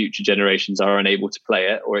and in the future generations are unable to play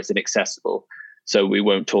it or it's inaccessible. So we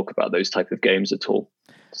won't talk about those type of games at all.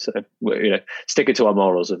 So we're, sticking to our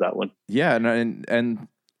morals of that one. Yeah. And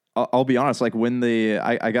I'll be honest, when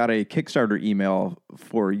I got a Kickstarter email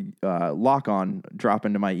for Lock On drop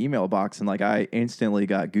into my email box and I instantly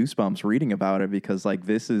got goosebumps reading about it because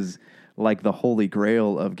this is the holy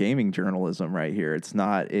grail of gaming journalism right here. It's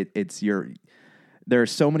not, there are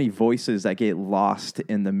so many voices that get lost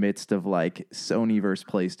in the midst of Sony versus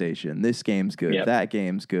PlayStation. This game's good. Yep. That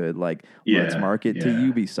game's good. Let's market to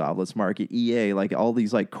Ubisoft. Let's market EA. All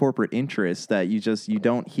these corporate interests that you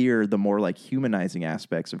don't hear the more humanizing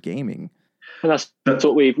aspects of gaming. And that's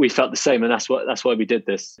what we felt the same. And that's why we did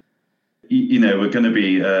this. We're going to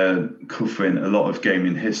be covering a lot of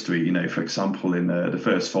gaming history. For example, in the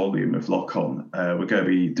first volume of Lock On, we're going to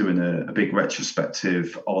be doing a big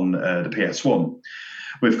retrospective on the PS1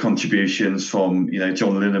 with contributions from,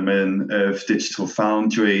 John Linneman of Digital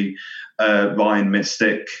Foundry, Ryan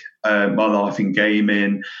Mystic, My Life in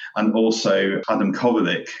Gaming, and also Adam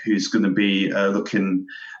Korolik, who's going to be writing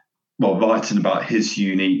about his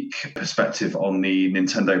unique perspective on the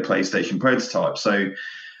Nintendo PlayStation prototype. So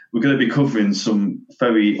we're going to be covering some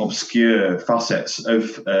very obscure facets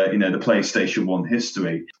of, the PlayStation 1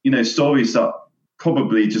 history. Stories that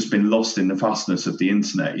probably just been lost in the fastness of the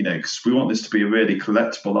internet, because we want this to be a really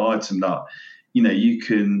collectible item that, you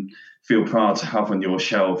can feel proud to have on your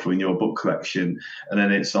shelf or in your book collection. And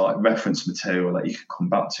then it's reference material that you can come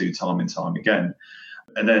back to time and time again.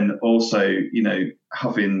 And then also,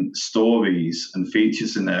 having stories and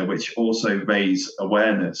features in there which also raise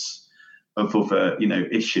awareness of other,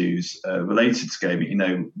 issues related to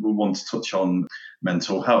gaming. We want to touch on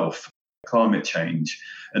mental health, climate change,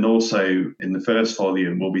 and also in the first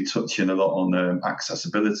volume, we'll be touching a lot on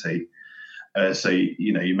accessibility. So,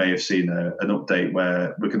 you may have seen an update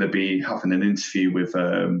where we're going to be having an interview with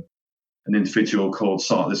an individual called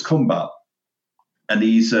Sightless Combat. And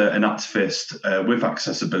he's an activist with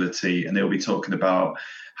accessibility, and he'll be talking about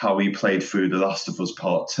how he played through The Last of Us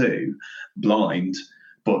Part 2 blind,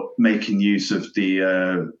 but making use of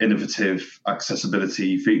the innovative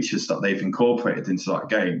accessibility features that they've incorporated into that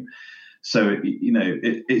game. So,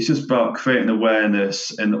 it's just about creating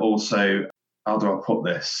awareness and also, how do I put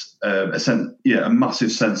this? A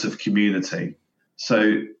massive sense of community.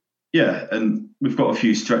 So Yeah, and we've got a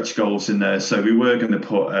few stretch goals in there. So we were going to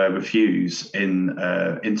put reviews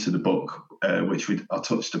into the book, which I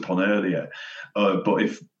touched upon earlier. But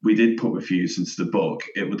if we did put reviews into the book,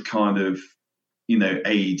 it would kind of,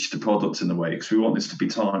 age the product in a way, because we want this to be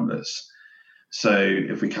timeless. So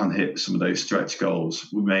if we can hit some of those stretch goals,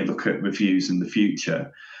 we may look at reviews in the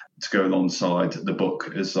future to go alongside the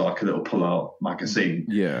book as like a little pull-out magazine.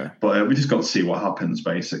 Yeah. But we just got to see what happens,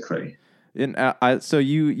 basically. And so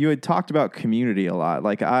you had talked about community a lot.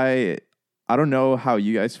 Like I don't know how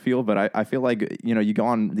you guys feel, but I feel like, you go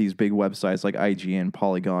on these big websites like IGN,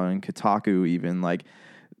 Polygon, Kotaku, even, like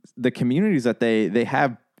the communities that they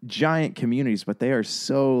have giant communities, but they are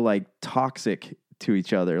so like toxic to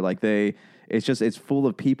each other. Like it's full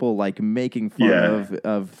of people like making fun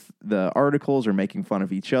of the articles or making fun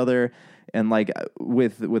of each other. And like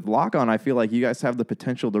with Lock On, I feel like you guys have the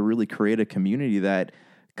potential to really create a community that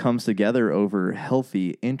comes together over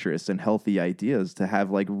healthy interests and healthy ideas to have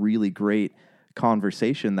like really great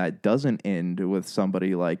conversation that doesn't end with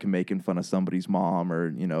somebody like making fun of somebody's mom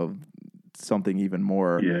or, something even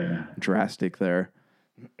more drastic there.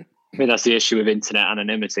 I mean, that's the issue with internet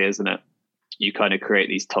anonymity, isn't it? You kind of create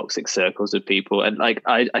these toxic circles of people. And like,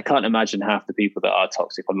 I can't imagine half the people that are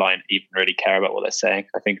toxic online even really care about what they're saying.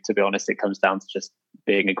 I think, to be honest, it comes down to just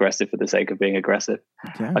being aggressive for the sake of being aggressive.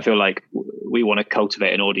 Yeah. I feel like we want to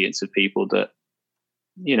cultivate an audience of people that,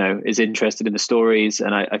 is interested in the stories.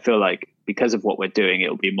 And I feel like because of what we're doing,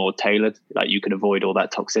 it'll be more tailored. Like you can avoid all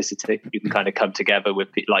that toxicity. You can kind of come together with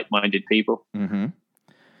like-minded people. Mm-hmm.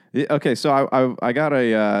 Okay, so I got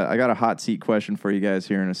a hot seat question for you guys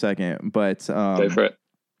here in a second, but go for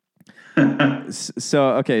it. So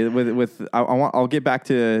okay, I want to get back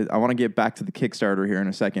to the Kickstarter here in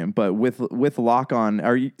a second, but with Lock On,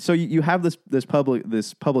 you have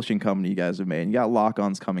this publishing company you guys have made, and you got Lock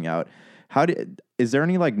On's coming out. Is there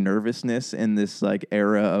any like nervousness in this like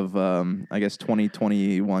era of I guess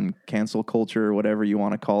 2021 cancel culture or whatever you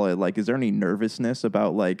want to call it? Like, is there any nervousness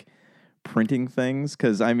about like printing things?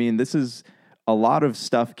 Because I mean, this is a lot of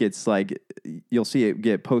stuff gets like, you'll see it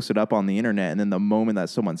get posted up on the internet, and then the moment that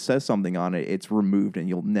someone says something on it, it's removed and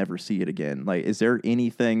you'll never see it again. Like, is there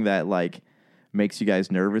anything that like makes you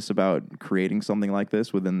guys nervous about creating something like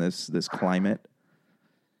this within this climate?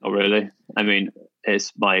 Oh, really? I mean,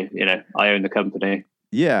 it's my, I own the company.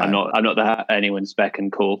 Yeah. I'm not anyone's beck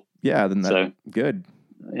and call. Yeah. Then that's good.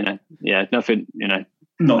 Nothing,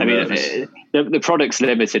 Not I mean, nervous. The product's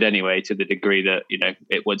limited anyway to the degree that,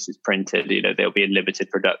 once it's printed, there'll be a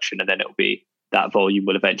limited production, and then it'll be that volume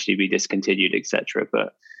will eventually be discontinued, etc.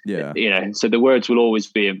 But, so the words will always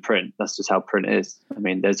be in print. That's just how print is. I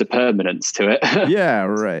mean, there's a permanence to it. Yeah,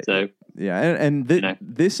 right. So, yeah. And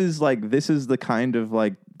this is the kind of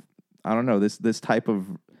like, I don't know, this type of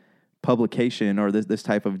publication or this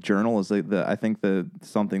type of journal is I think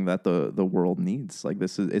something that the world needs. Like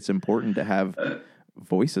it's important to have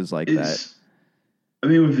voices like that. I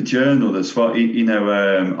mean, with a journal as well,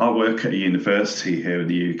 I work at a university here in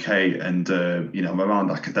the UK, and I'm around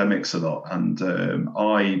academics a lot, and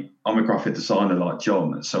I'm a graphic designer like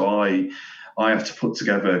John, so I have to put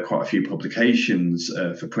together quite a few publications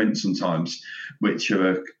for print sometimes, which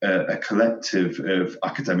are a collective of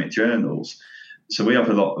academic journals. So we have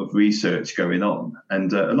a lot of research going on,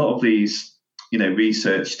 and a lot of these,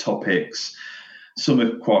 research topics, some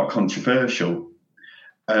are quite controversial.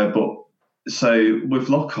 But so with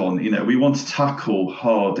Lock On, we want to tackle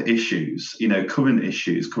hard issues, current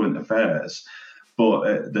issues, current affairs. But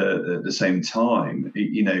at the same time,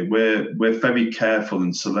 we're very careful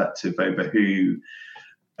and selective over who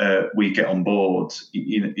we get on board.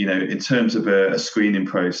 In terms of a screening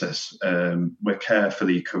process, we're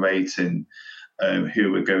carefully curating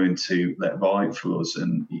who we're going to let write for us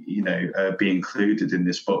and be included in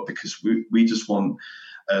this book, because we just want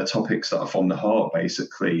topics that are from the heart,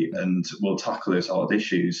 basically, and we'll tackle those hard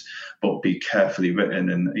issues, but be carefully written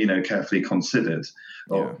and carefully considered,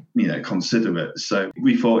 or considerate. So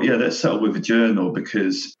we thought, let's settle with a journal,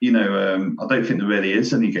 because I don't think there really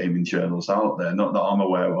is any gaming journals out there, not that I'm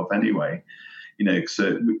aware of anyway.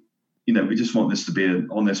 So we just want this to be an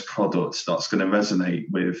honest product that's going to resonate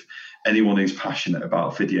with anyone who's passionate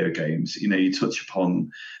about video games. You touch upon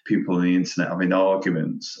people on the internet having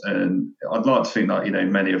arguments, and I'd like to think that,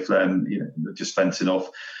 many of them, they're just venting off,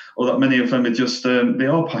 or that many of them are just, they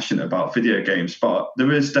are passionate about video games, but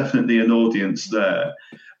there is definitely an audience there.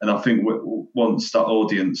 And I think once that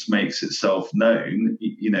audience makes itself known,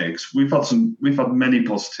 'cause we've had many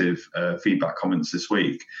positive feedback comments this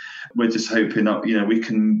week. We're just hoping that, we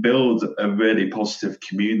can build a really positive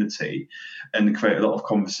community and create a lot of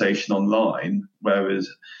conversation online. Whereas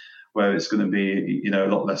where it's going to be, a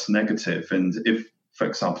lot less negative. And if, for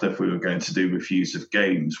example, if we were going to do reviews of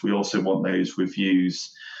games, we also want those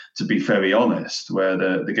reviews to be very honest, where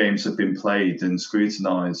the games have been played and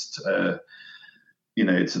scrutinized, to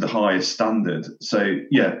the highest standard. So,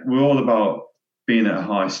 yeah, we're all about being at a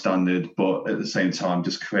high standard, but at the same time,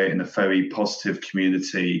 just creating a very positive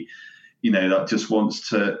community, that just wants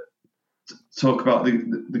to talk about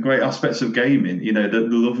the great aspects of gaming, the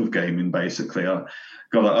love of gaming, basically. I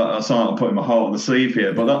sound like I'm putting my heart on the sleeve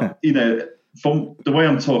here, but that, from the way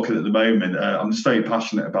I'm talking at the moment, I'm just very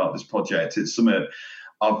passionate about this project. It's something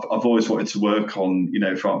I've always wanted to work on,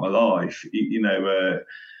 throughout my life.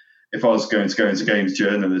 If I was going to go into games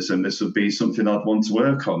journalism, this would be something I'd want to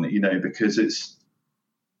work on, because it's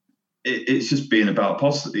just being about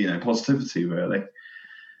positivity, really.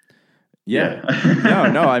 Yeah.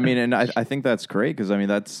 No. I mean, and I think that's great, because I mean,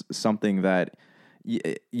 that's something that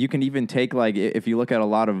you can even take, like, if you look at a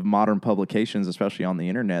lot of modern publications, especially on the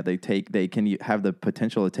internet, they can have the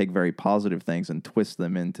potential to take very positive things and twist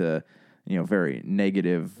them into, very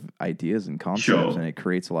negative ideas and concepts, sure. And it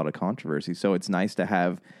creates a lot of controversy. So it's nice to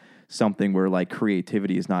have something where, like,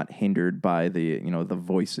 creativity is not hindered by the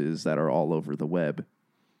voices that are all over the web.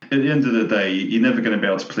 At the end of the day, you're never going to be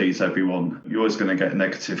able to please everyone. You're always going to get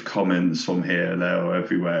negative comments from here, there, or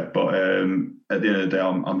everywhere. But at the end of the day,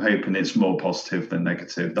 I'm hoping it's more positive than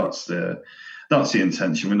negative. That's the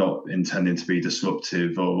intention. We're not intending to be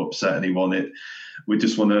disruptive or upset anyone. We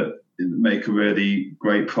just want to make a really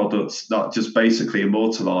great product that just basically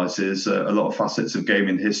immortalizes a lot of facets of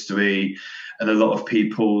gaming history and a lot of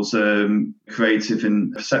people's creative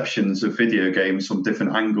and perceptions of video games from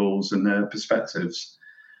different angles and perspectives.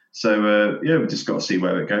 So, we just got to see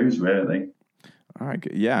where it goes, really. All right.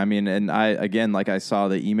 Yeah. I mean, and I saw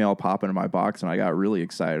the email pop into my box, and I got really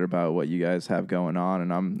excited about what you guys have going on.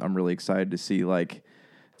 And I'm really excited to see,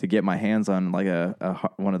 to get my hands on like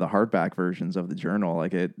one of the hardback versions of the journal.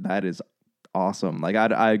 That is awesome. Like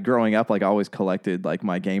I growing up, I always collected like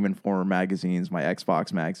my Game Informer magazines, my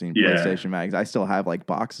Xbox magazine, PlayStation magazine. I still have like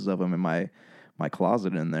boxes of them in my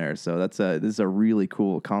closet in there. So this is a really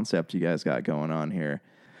cool concept you guys got going on here.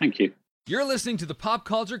 Thank you. You're listening to the Pop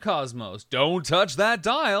Culture Cosmos. Don't touch that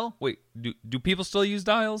dial. Wait, do people still use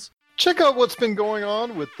dials? Check out what's been going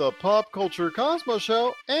on with the Pop Culture Cosmos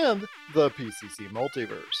Show and the PCC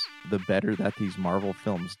Multiverse. The better that these Marvel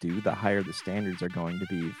films do, the higher the standards are going to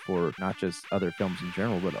be for not just other films in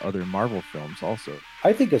general, but other Marvel films also.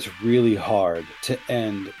 I think it's really hard to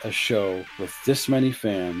end a show with this many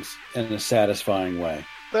fans in a satisfying way.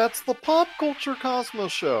 That's the Pop Culture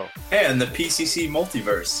Cosmos Show. And the PCC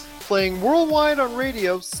Multiverse. Playing worldwide on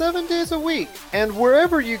radio 7 days a week and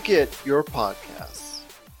wherever you get your podcasts.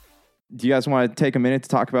 Do you guys want to take a minute to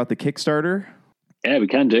talk about the Kickstarter? Yeah, we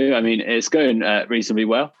can do. I mean, it's going reasonably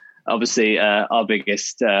well. Obviously, our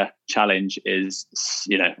biggest challenge is,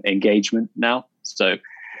 engagement now. So,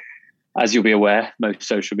 as you'll be aware, most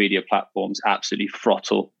social media platforms absolutely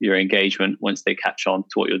throttle your engagement once they catch on to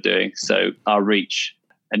what you're doing. So, our reach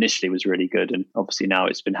initially was really good, and obviously now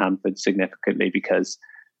it's been hampered significantly because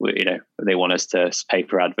they want us to pay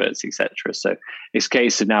for adverts, etc. So it's a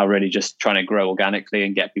case of now really just trying to grow organically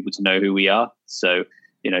and get people to know who we are. So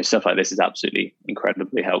stuff like this is absolutely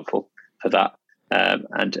incredibly helpful for that.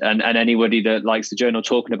 And anybody that likes the journal,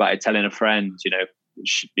 talking about it, telling a friend,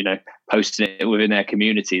 posting it within their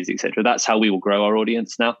communities, etc. That's how we will grow our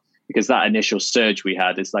audience now, because that initial surge we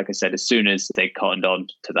had is, like I said, as soon as they cottoned on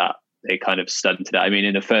to that, they kind of stunted it. I mean,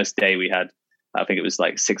 in the first day we had, I think it was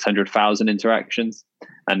like 600,000 interactions,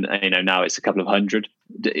 and now it's a couple of hundred.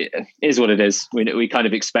 It is what it is. We kind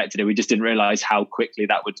of expected it. We just didn't realize how quickly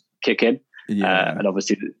that would kick in. Yeah. And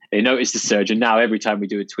obviously they noticed the surge, and now every time we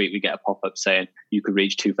do a tweet, we get a pop-up saying you could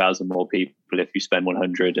reach 2,000 more people if you spend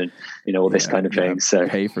 100, and all this kind of thing. So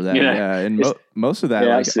pay for that. And most of that,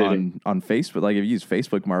 on Facebook, like if you use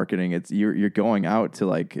Facebook marketing, it's you're going out to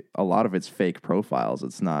like a lot of it's fake profiles.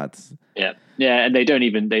 It's not. Yeah, and they don't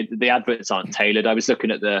even the adverts aren't tailored. I was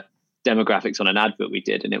looking at the demographics on an advert we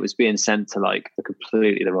did, and it was being sent to like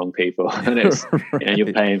completely the wrong people, and it's right.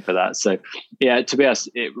 You're paying for that. So to be us,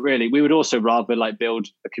 we would also rather like build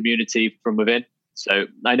a community from within. So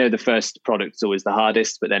I know the first product is always the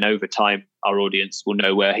hardest, but then over time our audience will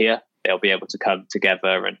know we're here. They'll be able to come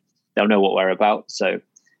together and they'll know what we're about. So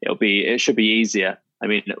it should be easier. I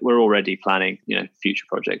mean, we're already planning future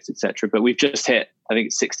projects, etc. But we've just hit, I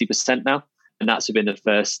think, 60% now, and that's within the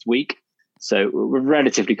first week. So we're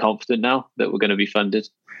relatively confident now that we're going to be funded.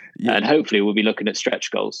 Yeah. And hopefully we'll be looking at stretch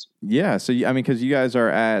goals. Yeah. So, I mean, because you guys are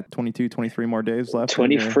at 22, 23 more days left.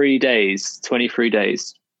 23 days. 23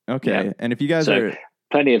 days. Okay. Yeah. And if you guys are...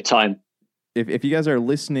 Plenty of time. if you guys are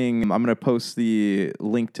listening, I'm going to post the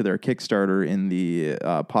link to their Kickstarter in the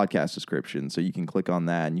podcast description, so you can click on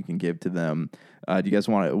that and you can give to them. Do you guys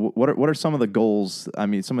want to? What are some of the goals? I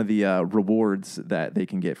mean, some of the rewards that they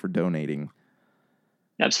can get for donating?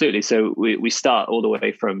 Absolutely. So we start all the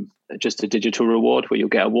way from just a digital reward where you'll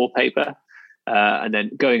get a wallpaper. And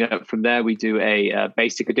then going up from there, we do a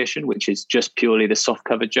basic edition, which is just purely the soft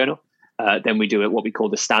covered journal. Then we do what we call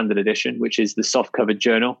the standard edition, which is the soft covered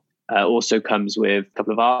journal. Also comes with a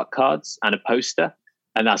couple of art cards and a poster.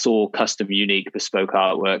 And that's all custom, unique, bespoke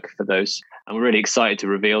artwork for those. And we're really excited to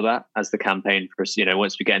reveal that as the campaign for,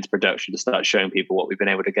 once we get into production, to start showing people what we've been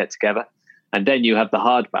able to get together. And then you have the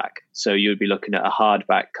hardback. So you would be looking at a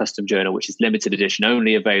hardback custom journal, which is limited edition,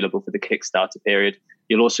 only available for the Kickstarter period.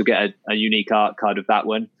 You'll also get a unique art card of that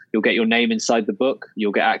one. You'll get your name inside the book.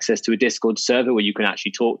 You'll get access to a Discord server where you can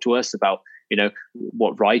actually talk to us about,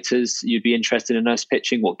 what writers you'd be interested in us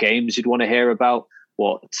pitching, what games you'd want to hear about,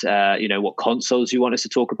 what consoles you want us to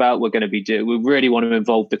talk about. We really want to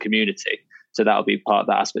involve the community. So that'll be part of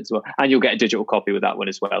that aspect as well. And you'll get a digital copy with that one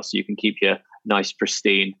as well. So you can keep your nice,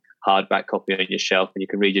 pristine hardback copy on your shelf, and you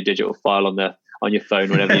can read your digital file on your phone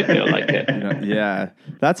whenever you feel like it. Yeah,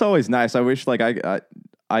 that's always nice. I wish I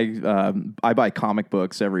buy comic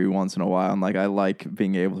books every once in a while, and I like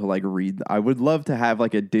being able to read. I would love to have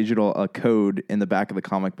a code in the back of the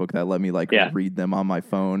comic book that let me read them on my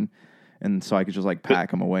phone, and so I could just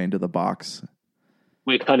pack them away into the box.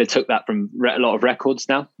 We kind of took that from a lot of records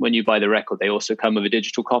now. When you buy the record, they also come with a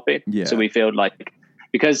digital copy. Yeah. So we feel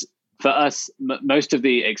because for us, most of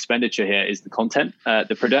the expenditure here is the content.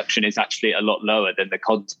 The production is actually a lot lower than the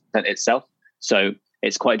content itself. So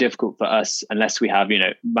it's quite difficult for us unless we have,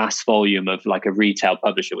 mass volume of a retail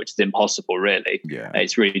publisher, which is impossible, really. Yeah.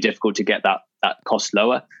 It's really difficult to get that cost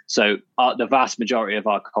lower. So the vast majority of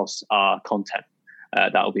our costs are content.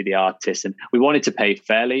 That will be the artists. And we wanted to pay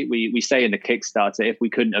fairly. We say in the Kickstarter, if we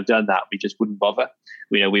couldn't have done that, we just wouldn't bother.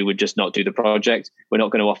 We would just not do the project. We're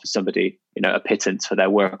not going to offer somebody, a pittance for their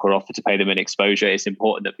work or offer to pay them an exposure. It's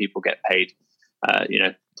important that people get paid,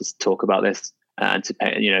 to talk about this and to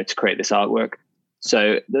pay, to create this artwork.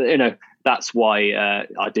 So, that's why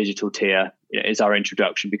our digital tier is our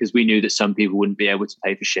introduction, because we knew that some people wouldn't be able to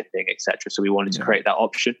pay for shipping, etc. So we wanted to create that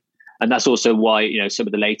option. And that's also why, some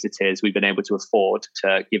of the later tiers we've been able to afford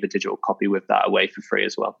to give a digital copy with that away for free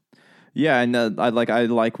as well. Yeah, and I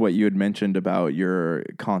like what you had mentioned about your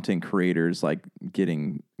content creators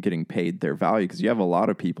getting paid their value, because you have a lot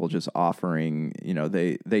of people just offering,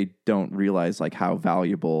 they don't realize how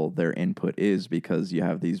valuable their input is, because you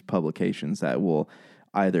have these publications that will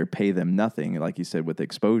either pay them nothing, like you said, with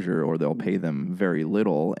exposure, or they'll pay them very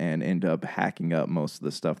little and end up hacking up most of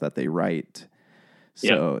the stuff that they write.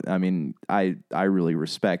 So, I mean, I really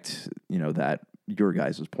respect, that your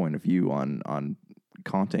guys' point of view on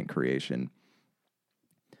content creation.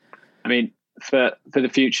 I mean, for the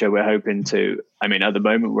future, we're hoping to, at the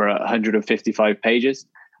moment we're at 155 pages.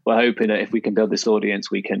 We're hoping that if we can build this audience,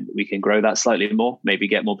 we can grow that slightly more, maybe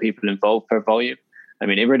get more people involved per volume.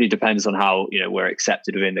 It really depends on how, we're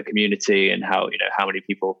accepted within the community and how many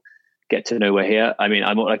people get to know we're here. Like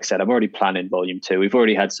I said, I'm already planning volume 2. We've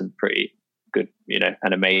already had some pretty good,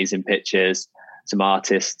 and amazing pictures, some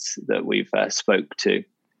artists that we've spoke to.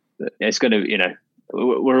 It's going to,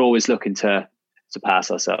 we're always looking to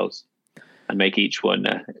surpass ourselves and make each one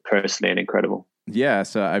personally and incredible. Yeah.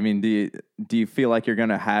 So, do you feel like you're going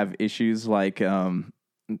to have issues as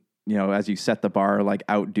you set the bar,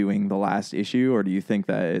 outdoing the last issue, or do you think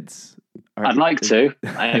that it's? I'd like to.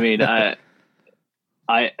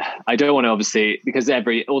 I don't want to, obviously, because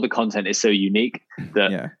all the content is so unique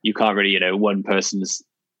that you can't really, one person's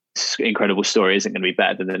incredible story isn't going to be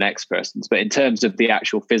better than the next person's. But in terms of the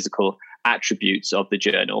actual physical attributes of the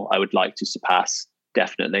journal, I would like to surpass,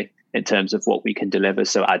 definitely, in terms of what we can deliver.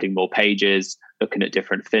 So adding more pages, looking at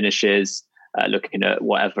different finishes, looking at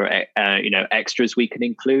whatever extras we can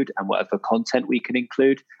include and whatever content we can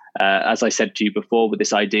include. As I said to you before, with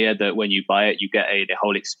this idea that when you buy it, you get the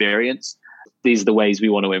whole experience. These are the ways we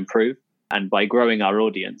want to improve, and by growing our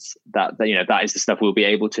audience, that is the stuff we'll be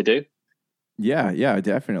able to do. Yeah,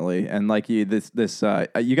 definitely. And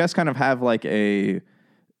you guys kind of have a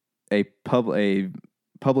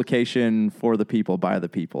publication for the people by the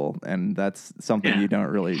people, and that's something you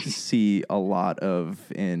don't really see a lot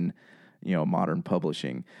of in modern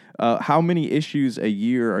publishing. How many issues a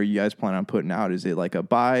year are you guys planning on putting out? Is it a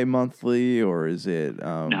bi-monthly, or is it?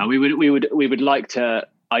 No, we would like to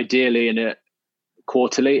ideally in a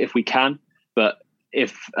quarterly if we can, but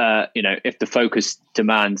if the focus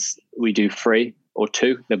demands we do 3 or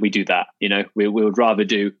 2, then we do that. We would rather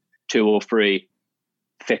do 2 or 3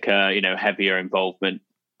 thicker, heavier involvement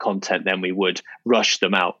content, then we would rush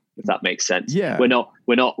them out, if that makes sense. Yeah. We're not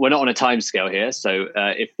on a time scale here. So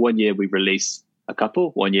if 1 year we release a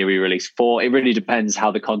couple, 1 year we release 4, it really depends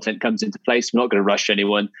how the content comes into place. We're not going to rush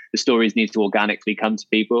anyone. The stories need to organically come to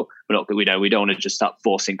people. We don't want to just start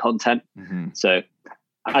forcing content. Mm-hmm. So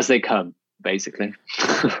as they come, basically.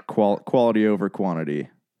 Quality over quantity.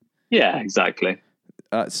 Yeah, exactly.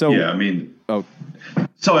 Yeah, I mean, oh,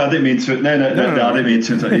 sorry, I didn't mean to. No, I didn't mean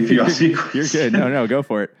to. If you ask me, you're good. No, go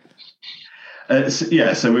for it.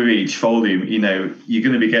 So with each volume, you're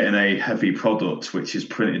going to be getting a heavy product which is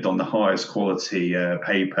printed on the highest quality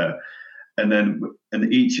paper, and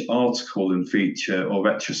each article and feature or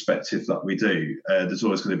retrospective that we do, there's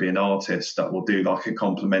always going to be an artist that will do like a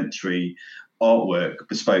complimentary artwork,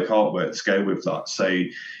 bespoke artwork to go with that. So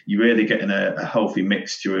you're really getting a healthy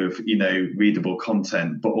mixture of readable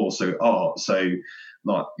content, but also art. So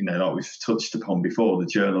like we've touched upon before, the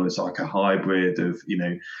journal is like a hybrid of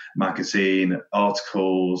magazine,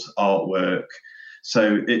 articles, artwork.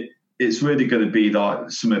 So it's really going to be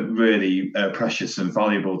like something really precious and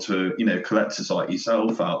valuable to collectors like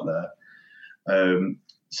yourself out there.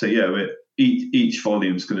 Each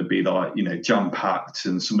volume is going to be like jam packed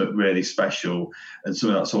and something really special, and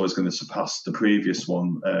something that's always going to surpass the previous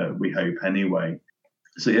one. We hope anyway.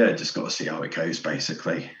 So just got to see how it goes,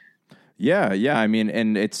 basically. Yeah. I mean,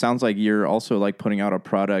 and it sounds like you're also like putting out a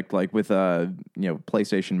product like with a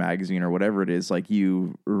PlayStation Magazine or whatever it is. Like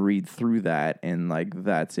you read through that and like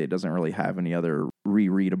that's it. Doesn't really have any other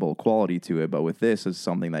rereadable quality to it. But with this, is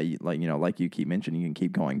something that like you keep mentioning, you can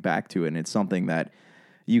keep going back to it, and it's something that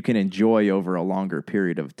you can enjoy over a longer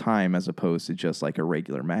period of time as opposed to just like a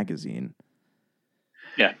regular magazine.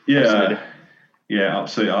 Yeah. Absolutely. Yeah,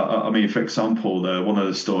 absolutely. I mean, for example, one of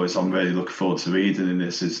the stories I'm really looking forward to reading in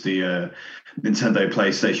this is the Nintendo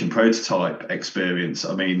PlayStation prototype experience.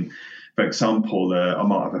 I mean, for example, I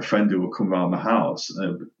might have a friend who will come around my house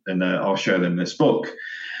and I'll show them this book.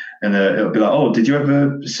 And it'll be like, oh, did you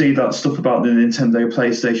ever see that stuff about the Nintendo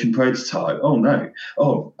PlayStation prototype? Oh, no.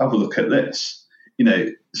 Oh, have a look at this.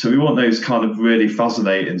 So we want those kind of really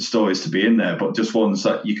fascinating stories to be in there, but just ones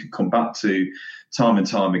that you can come back to time and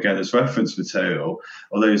time again as reference material,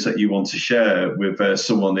 or those that you want to share with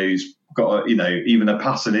someone who's got even a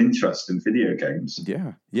passing interest in video games.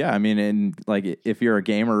 Yeah. I mean, and like if you're a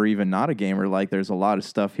gamer or even not a gamer, like there's a lot of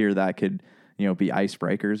stuff here that could be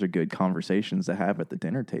icebreakers or good conversations to have at the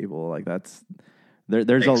dinner table. Like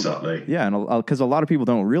there's exactly. And because a lot of people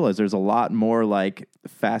don't realize there's a lot more like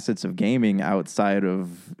facets of gaming outside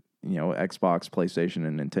of Xbox, PlayStation,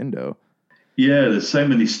 and Nintendo. Yeah, there's so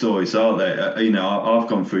many stories out there. I've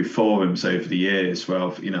gone through forums over the years where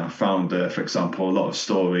I've found, for example, a lot of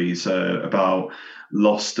stories about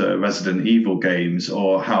lost Resident Evil games,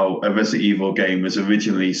 or how a Resident Evil game was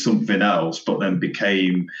originally something else, but then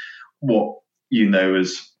became what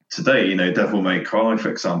as today. Devil May Cry,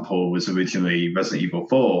 for example, was originally Resident Evil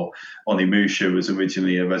 4. Onimusha was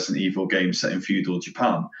originally a Resident Evil game set in feudal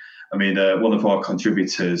Japan. I mean, one of our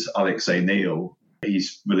contributors, Alex A. Neil,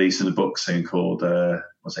 he's releasing a book soon called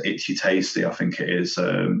Itchy Tasty, I think it is.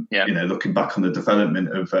 Looking back on the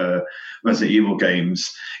development of Resident Evil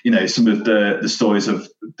games, some of the stories of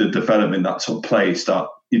the development that took place that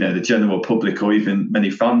the general public or even many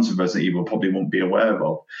fans of Resident Evil probably won't be aware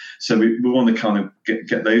of. So we want to kind of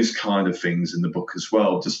get those kind of things in the book as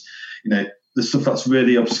well. Just the stuff that's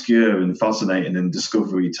really obscure and fascinating and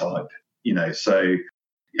discovery type. So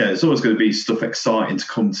it's always going to be stuff exciting to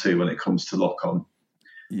come to when it comes to Lock-On.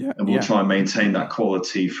 Yeah, and we'll try and maintain that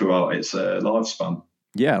quality throughout its lifespan.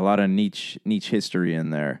 Yeah, a lot of niche history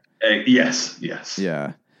in there. Yes.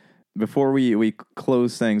 Yeah. Before we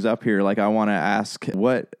close things up here, like I want to ask,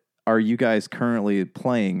 what are you guys currently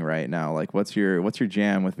playing right now? Like, what's your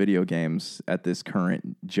jam with video games at this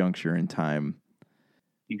current juncture in time?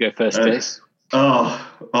 You go first, Jace. I'll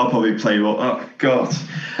probably play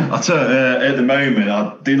I tell you, at the moment,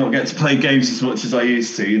 I do not get to play games as much as I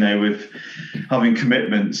used to, with having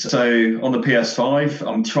commitments. So on the PS5,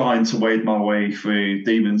 I'm trying to wade my way through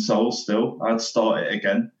Demon's Souls still. I'd start it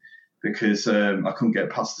again because I couldn't get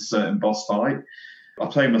past a certain boss fight. I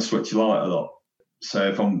play my Switch Lite a lot. So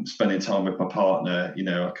if I'm spending time with my partner,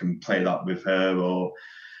 I can play that with her.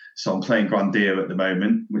 So I'm playing Grandia at the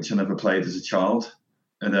moment, which I never played as a child.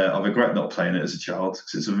 And I regret not playing it as a child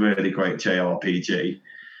because it's a really great JRPG.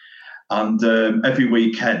 And every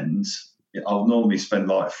weekend, I'll normally spend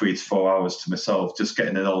like 3 to 4 hours to myself just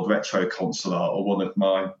getting an old retro console out or one of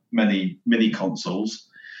my many mini consoles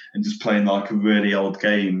and just playing like a really old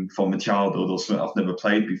game from my childhood or something I've never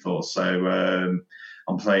played before. So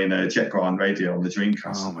I'm playing Jet Grind Radio on the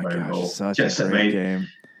Dreamcast. Oh my at the moment, gosh, or such Jet a Set great Radio. game.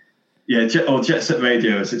 Yeah, Jet Set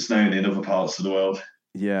Radio, as it's known in other parts of the world.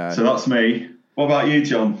 Yeah. So that's me. What about you,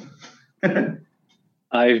 John?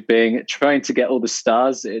 I've been trying to get all the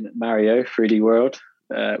stars in Mario 3D World,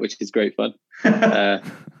 which is great fun.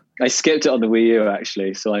 I skipped it on the Wii U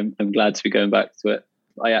actually, so I'm glad to be going back to it.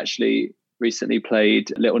 I actually recently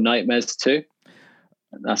played Little Nightmares 2.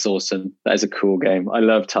 That's awesome. That is a cool game. I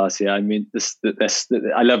love Tarsier. I mean,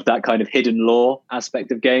 I love that kind of hidden lore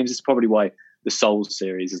aspect of games. It's probably why the Souls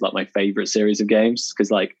series is like my favorite series of games,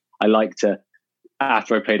 because like I like to,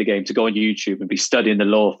 after I played a game, to go on YouTube and be studying the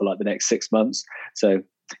lore for like the next 6 months. So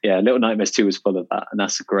yeah, Little Nightmares 2 was full of that, and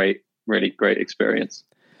that's a really great experience.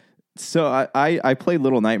 So I played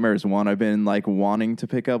Little Nightmares 1. I've been like wanting to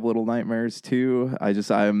pick up Little Nightmares 2. I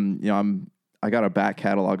got a back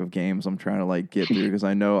catalog of games I'm trying to like get through, because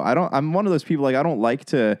I'm one of those people, like I don't like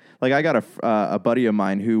to, like I got a buddy of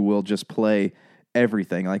mine who will just play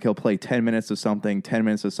everything. Like he'll play 10 minutes of something, 10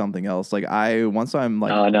 minutes of something else. Like once I'm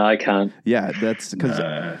like, oh no, I can't. Yeah, that's because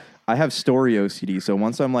I have story OCD. So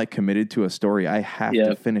once I'm like committed to a story, I have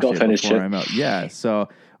to finish it before I'm out. Yeah. So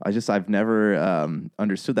I've never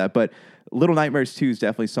understood that. But Little Nightmares 2 is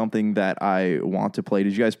definitely something that I want to play.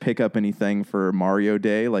 Did you guys pick up anything for Mario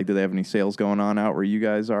Day? Like, do they have any sales going on out where you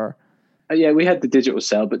guys are? Yeah, we had the digital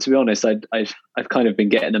sale, but to be honest, I've kind of been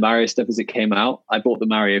getting the Mario stuff as it came out. I bought the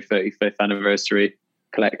Mario 35th anniversary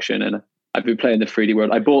collection, and I've been playing the 3D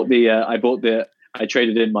World. I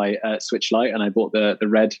traded in my Switch Lite, and I bought the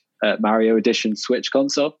red Mario Edition Switch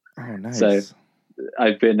console. Oh, nice. So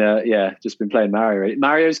I've been just been playing Mario.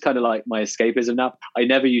 Mario's kind of like my escapism now. I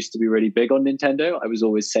never used to be really big on Nintendo. I was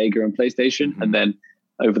always Sega and PlayStation, and then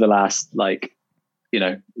over the last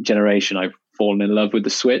generation, I've fallen in love with the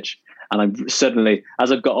Switch. And I'm suddenly,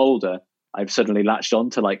 as I've got older, I've suddenly latched on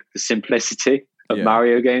to like the simplicity of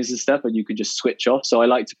Mario games and stuff, and you can just switch off. So I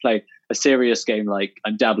like to play a serious game, like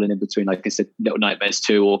I'm dabbling in between, like I said, Little Nightmares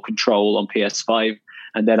 2 or Control on PS5,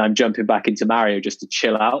 and then I'm jumping back into Mario just to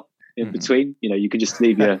chill out in between. You can just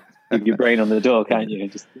leave your brain on the door, can't you?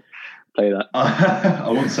 And just play that. I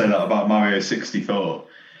wouldn't say that about Mario 64.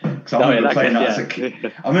 Because I remember playing that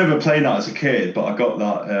as a kid, but I got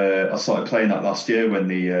that. I started playing that last year when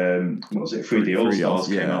the 3D All Stars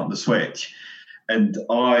came out on the Switch, and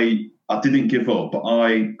I didn't give up, but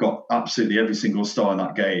I got absolutely every single star in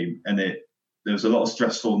that game, and there was a lot of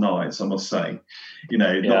stressful nights, I must say.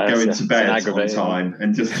 Not going to bed on time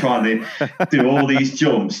and just trying to do all these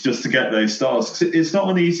jumps just to get those stars. 'Cause it's not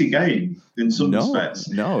an easy game in some respects.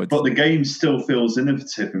 No, but the game still feels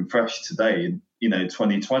innovative and fresh today.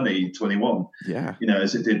 2020, 21. Yeah.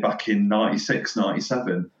 As it did back in 96,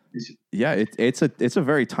 97. Yeah, it's a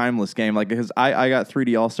very timeless game. Like, because I got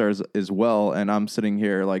 3D All Stars as well, and I'm sitting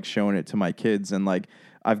here like showing it to my kids, and like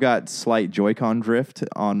I've got slight Joy-Con drift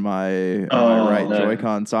on my right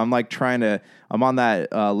Joy-Con, so I'm like I'm on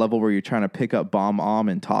that level where you're trying to pick up Bomb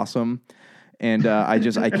and toss them, and I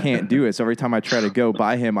can't do it. So every time I try to go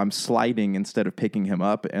by him, I'm sliding instead of picking him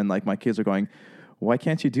up, and like my kids are going, why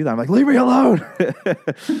can't you do that? I'm like, leave me alone.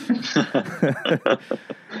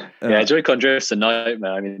 Joy-Con drift's a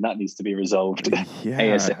nightmare. I mean, that needs to be resolved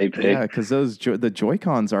ASAP. Yeah, because the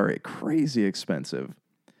Joy-Cons are crazy expensive.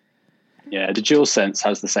 Yeah, the DualSense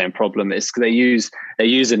has the same problem. They're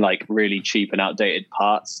using like really cheap and outdated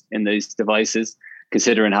parts in these devices.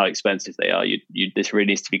 Considering how expensive they are, this really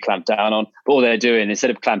needs to be clamped down on. But all they're doing,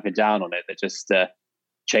 instead of clamping down on it, they're just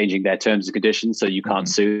changing their terms and conditions so you can't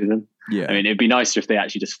sue them. Yeah, I mean, it'd be nicer if they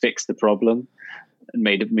actually just fixed the problem and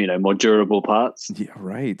made it, more durable parts. Yeah,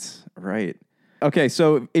 right. Okay,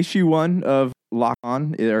 so issue 1 of Lock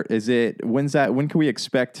On, when can we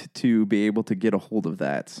expect to be able to get a hold of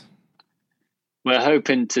that? We're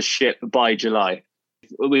hoping to ship by July.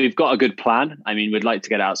 We've got a good plan. I mean, we'd like to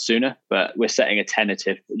get out sooner, but we're setting a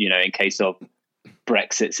tentative, in case of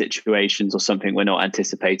Brexit situations or something we're not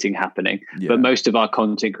anticipating happening. Yeah. But most of our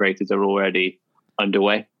content creators are already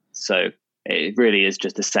underway. So it really is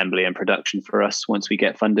just assembly and production for us once we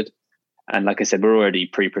get funded. And like I said, we're already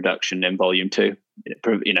pre-production in Volume 2,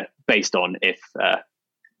 based on if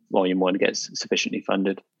Volume 1 gets sufficiently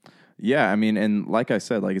funded. Yeah, I mean, and like I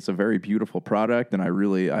said, like it's a very beautiful product, and I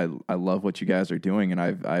love what you guys are doing,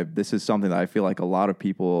 and this is something that I feel like a lot of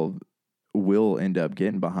people will end up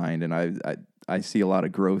getting behind, and I see a lot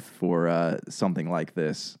of growth for something like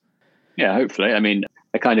this. Yeah, hopefully. I mean,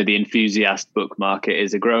 the enthusiast book market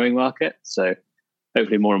is a growing market, so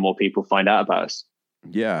hopefully more and more people find out about us.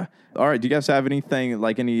 Yeah. All right. Do you guys have anything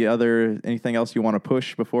else you want to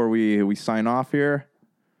push before we sign off here?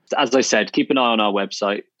 As I said, keep an eye on our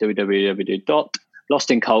website,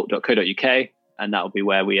 www.lostincult.co.uk. and that will be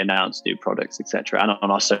where we announce new products, etc. And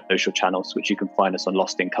on our social channels, which you can find us on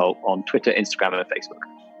Lost in Cult on Twitter, Instagram, and Facebook.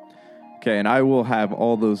 Okay, and I will have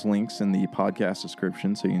all those links in the podcast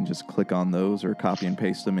description, so you can just click on those or copy and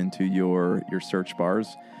paste them into your search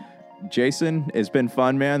bars. Jason, it's been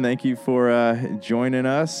fun, man. Thank you for joining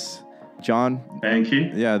us. John, thank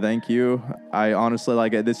you. Yeah, thank you. I honestly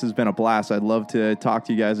like it. This has been a blast. I'd love to talk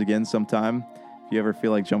to you guys again sometime. If you ever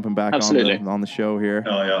feel like jumping back on the show here.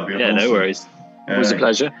 Oh yeah, awesome. No worries. It was a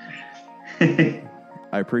pleasure.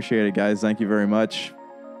 I appreciate it, guys. Thank you very much.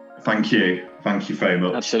 Thank you very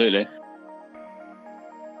much. Absolutely.